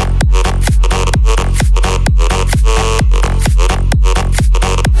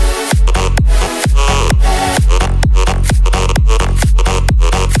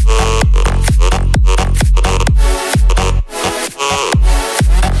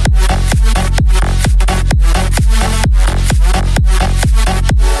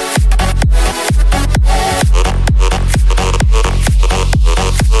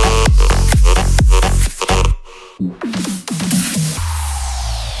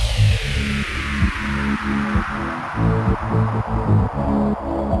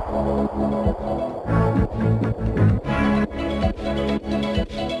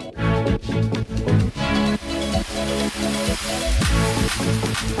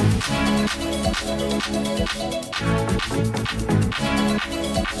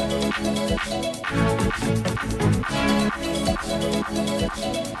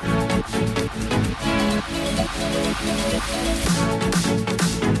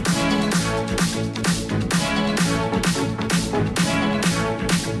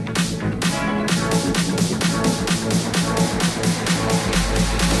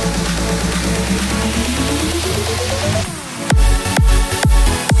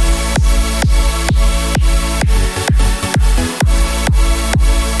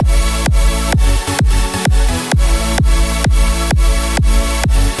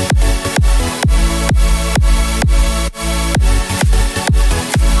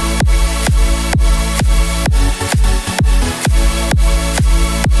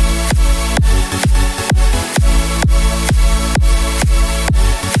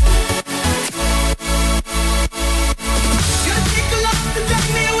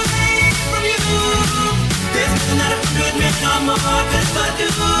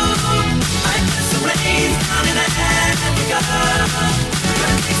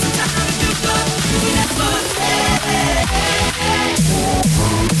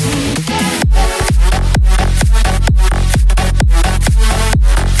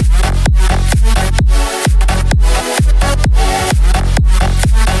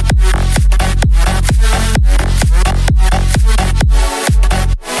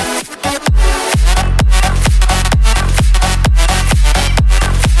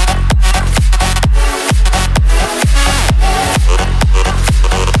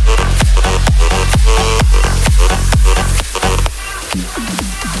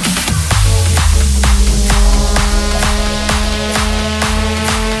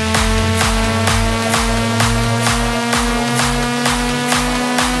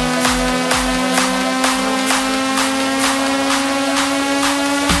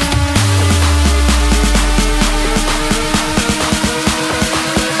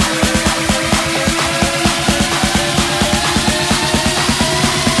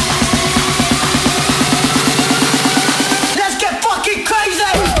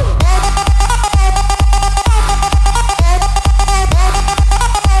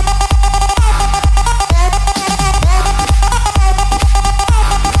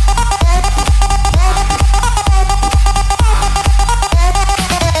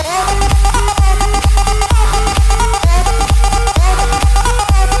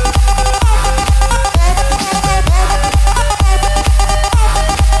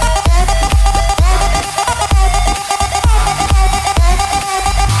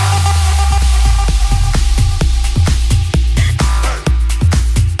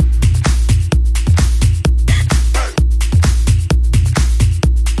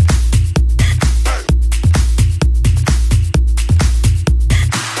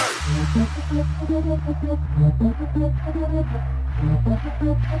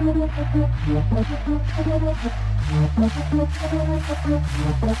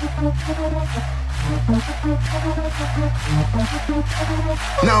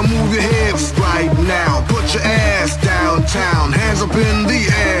 Now move your hips right now. Put your ass downtown. Hands up in the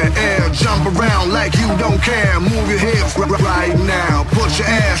air. Jump around like you don't care. Move your hips right now. Put your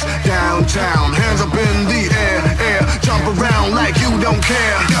ass downtown. Hands up in the air. Jump around like you don't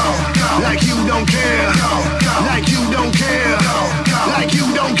care. Like you don't care. Like you don't care. Like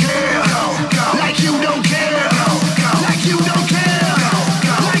you don't care. Like you don't care. Like you don't care.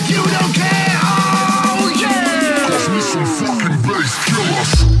 Like you don't care. Oh yeah. Cause me some fucking bass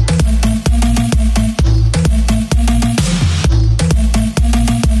killers.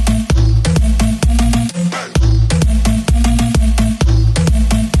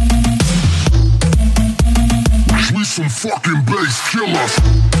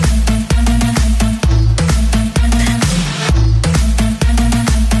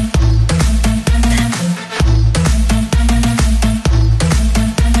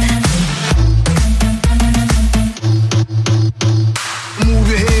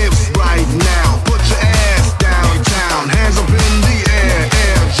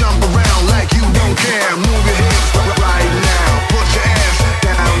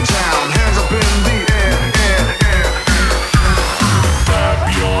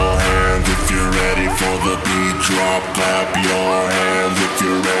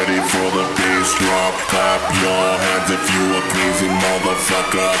 you're ready for the bass drop. Clap your hands if you a crazy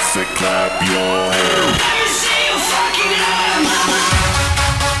motherfucker. I say clap your hands. Let me see you fucking hands.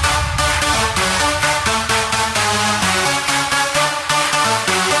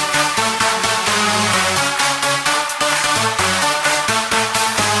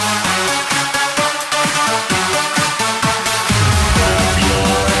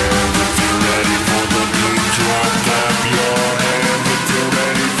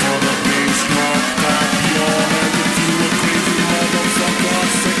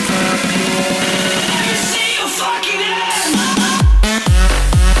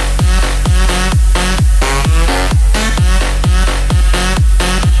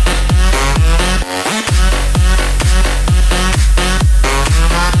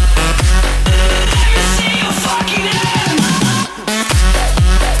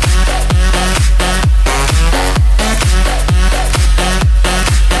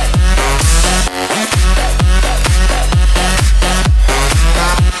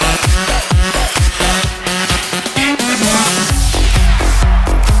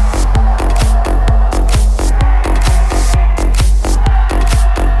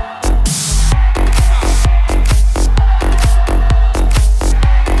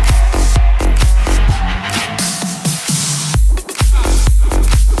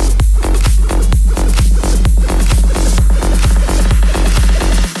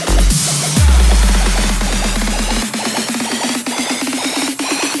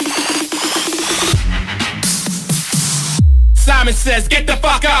 Simon says, get the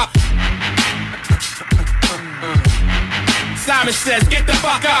fuck up. Simon says, get the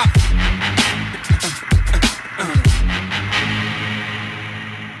fuck up.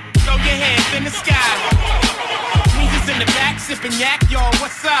 Throw your hands in the sky. Niggas in the back sipping yak, y'all,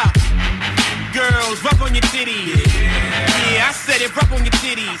 what's up? Girls, rub on your titties. Yeah, I said it, rub on your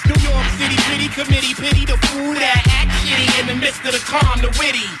titties. New York City Pity Committee, pity the fool that act shitty in the midst of the calm, the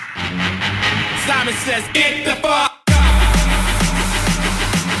witty. Simon says, get the fuck up.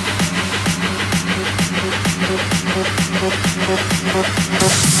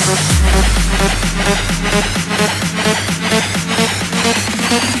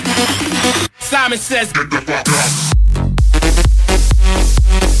 Simon says, get the fuck up.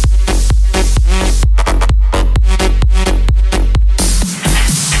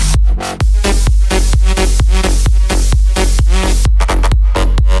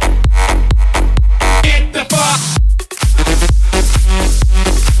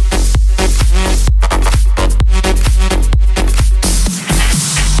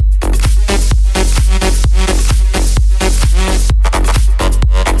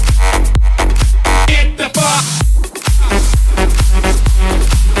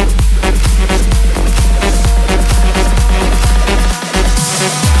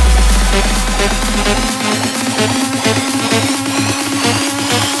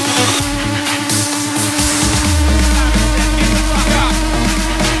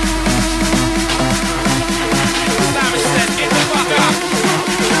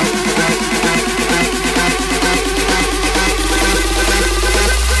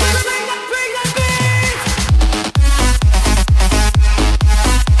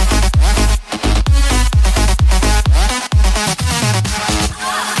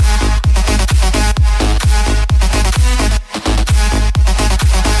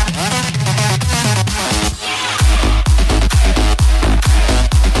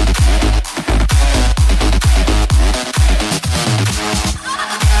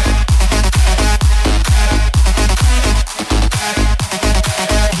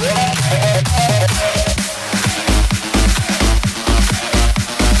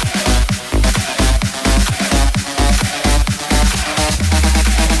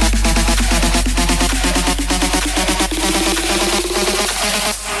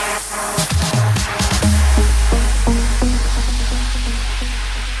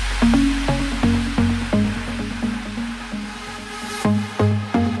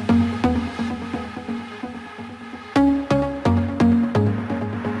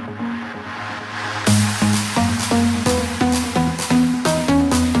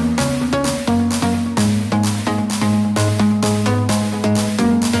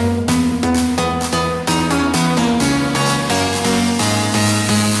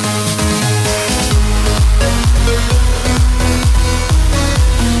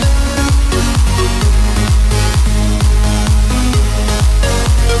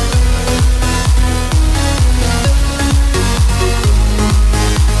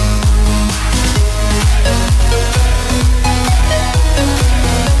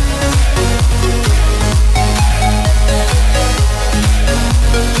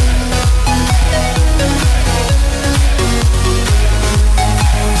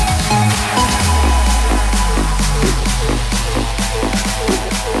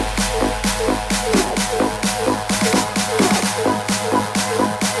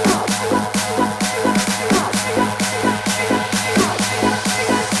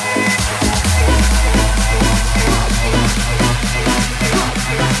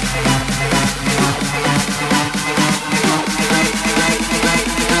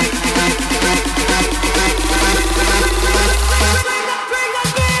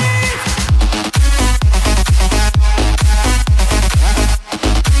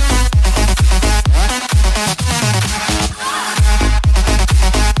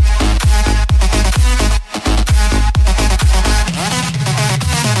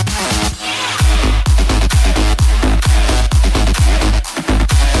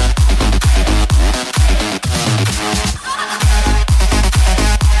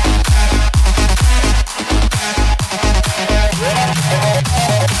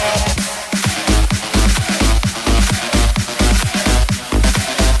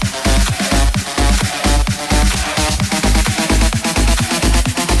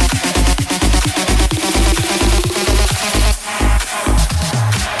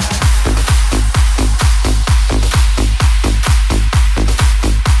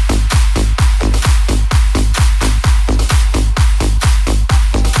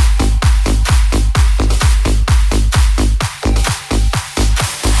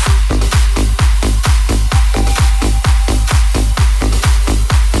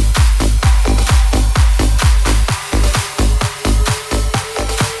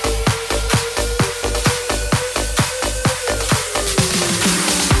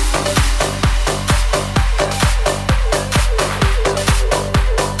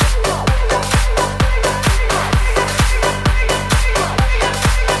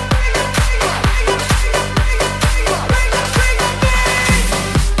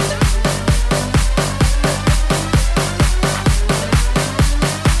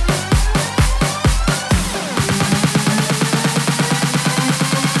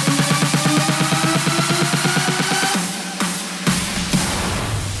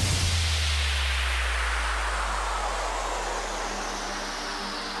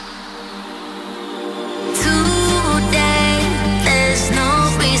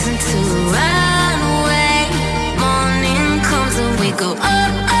 go up,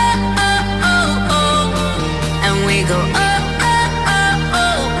 up, up, oh, oh. And we go up, up, up,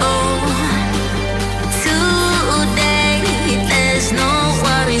 oh, oh. Today, there's no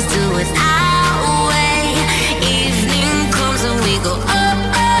worries, do it our way. Evening comes and we go up,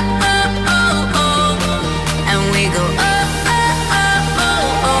 up, up, oh, oh. And we go up, up, up,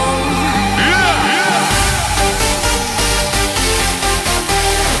 oh, oh.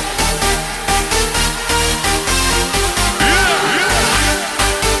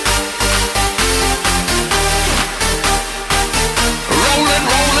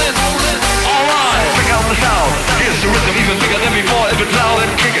 Even bigger than before, if it's loud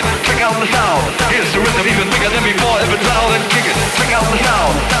and kick it. Check out the sound. Here's the rhythm, even bigger than before, if it's loud and kick it. Check out the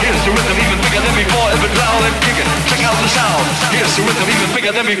sound. Here's the rhythm, even bigger than before, if it's loud and kick it. Check out the sound. Here's the rhythm, even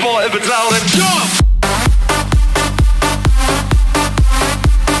bigger than before, if it's loud and jump.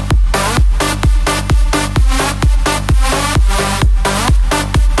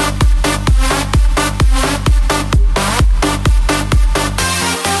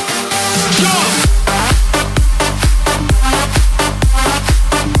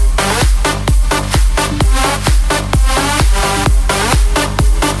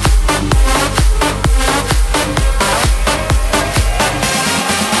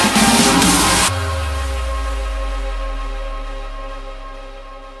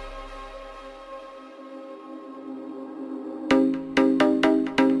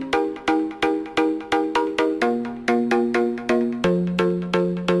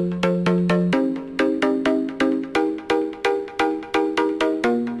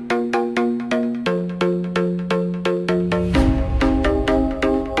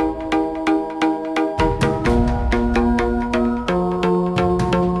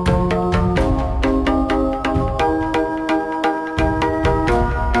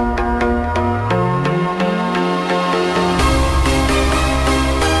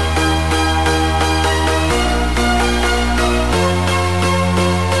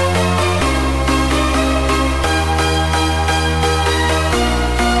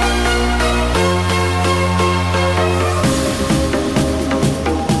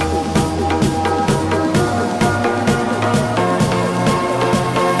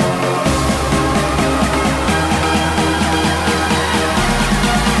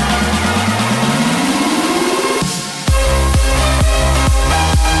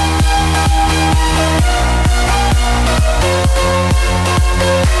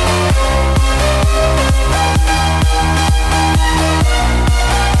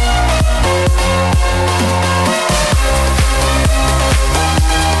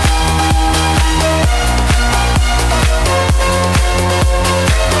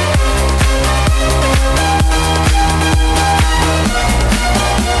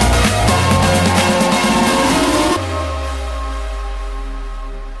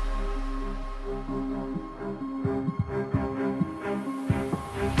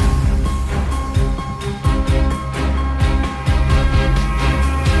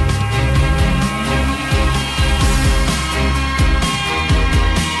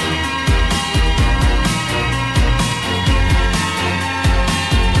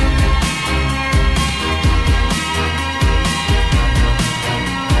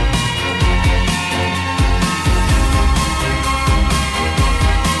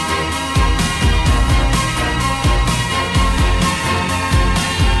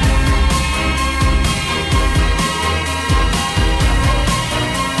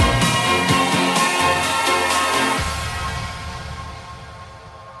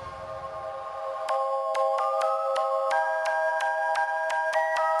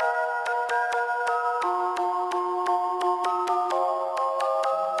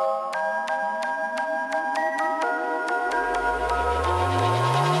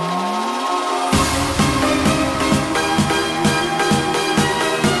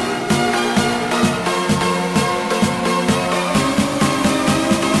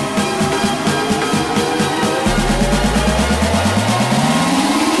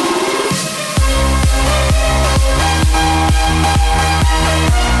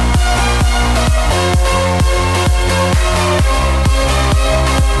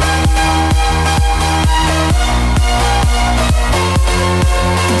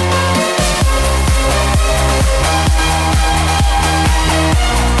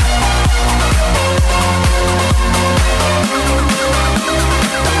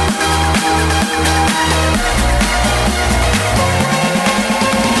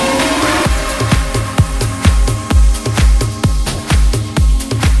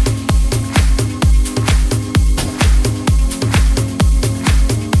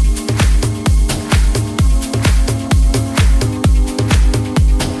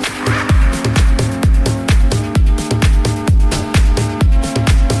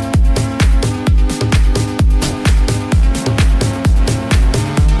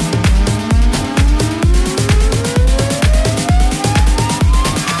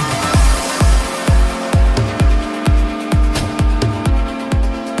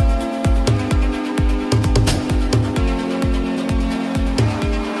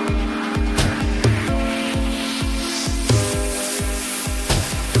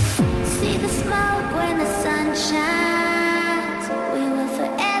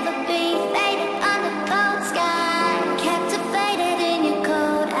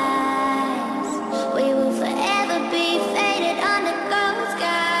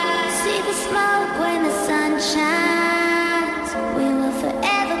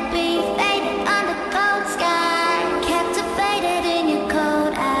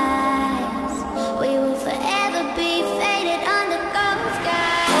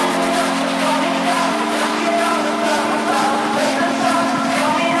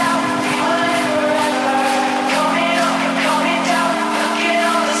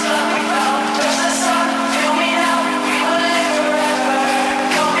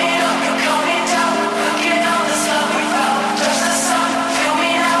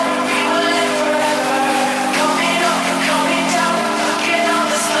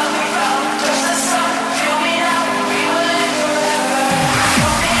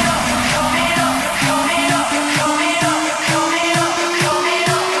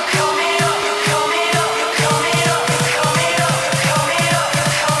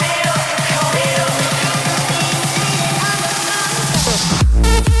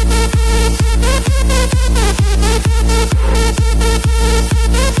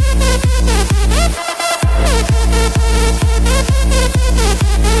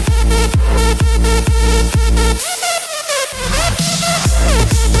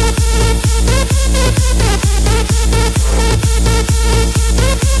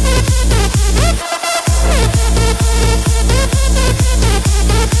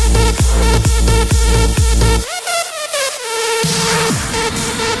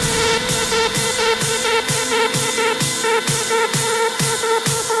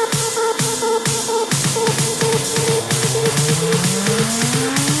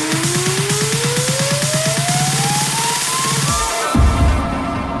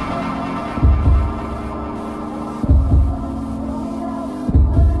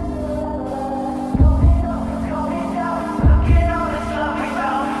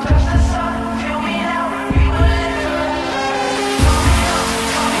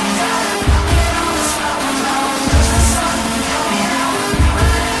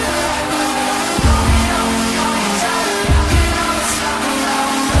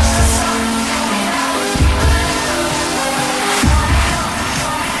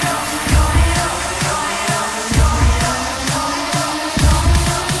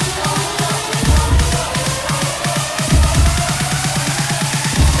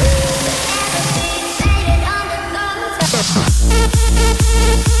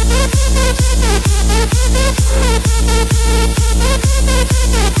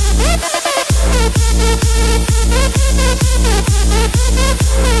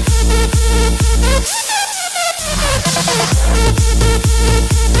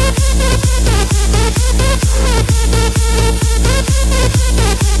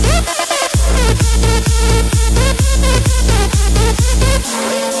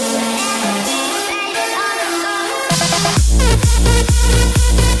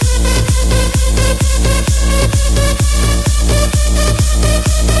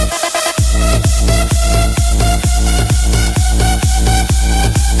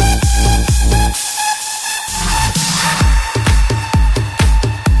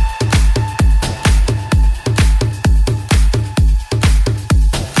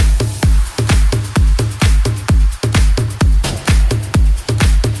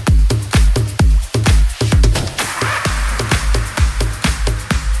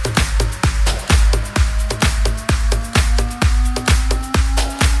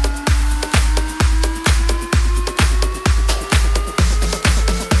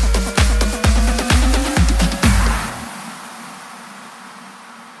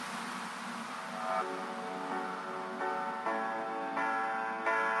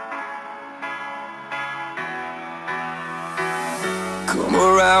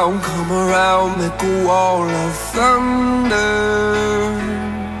 Come around, make a wall of thunder.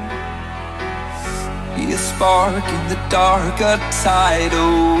 Be a spark in the dark, a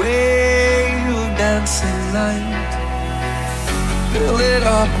tidal wave of dancing light. Fill it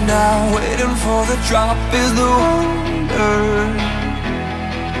up now, waiting for the drop is the wonder.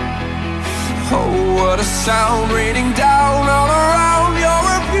 Oh, what a sound raining down all around. You're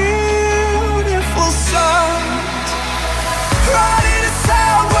a beautiful sight. Riding a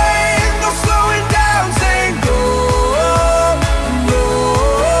sound wave, no slowing down, saying go, go.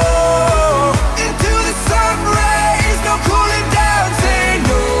 Into the sun rays, no cooling down, saying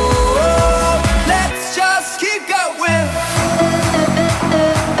go. Let's just keep going.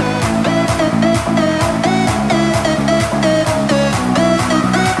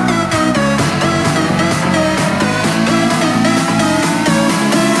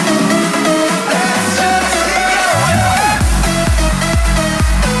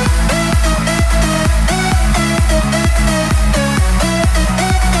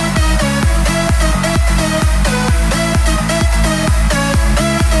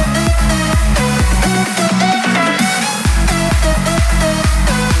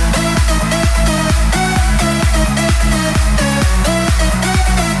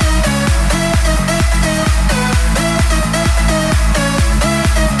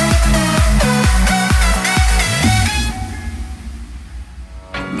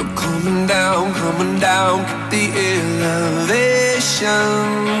 Coming down, keep the elevation.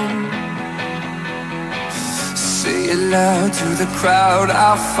 Say it loud to the crowd,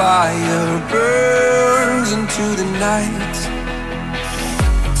 our fire burns into the night.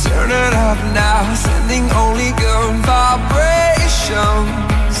 Turn it up now, sending only good vibrations.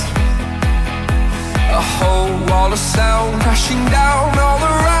 A whole wall of sound crashing down all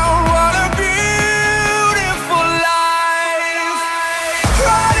around.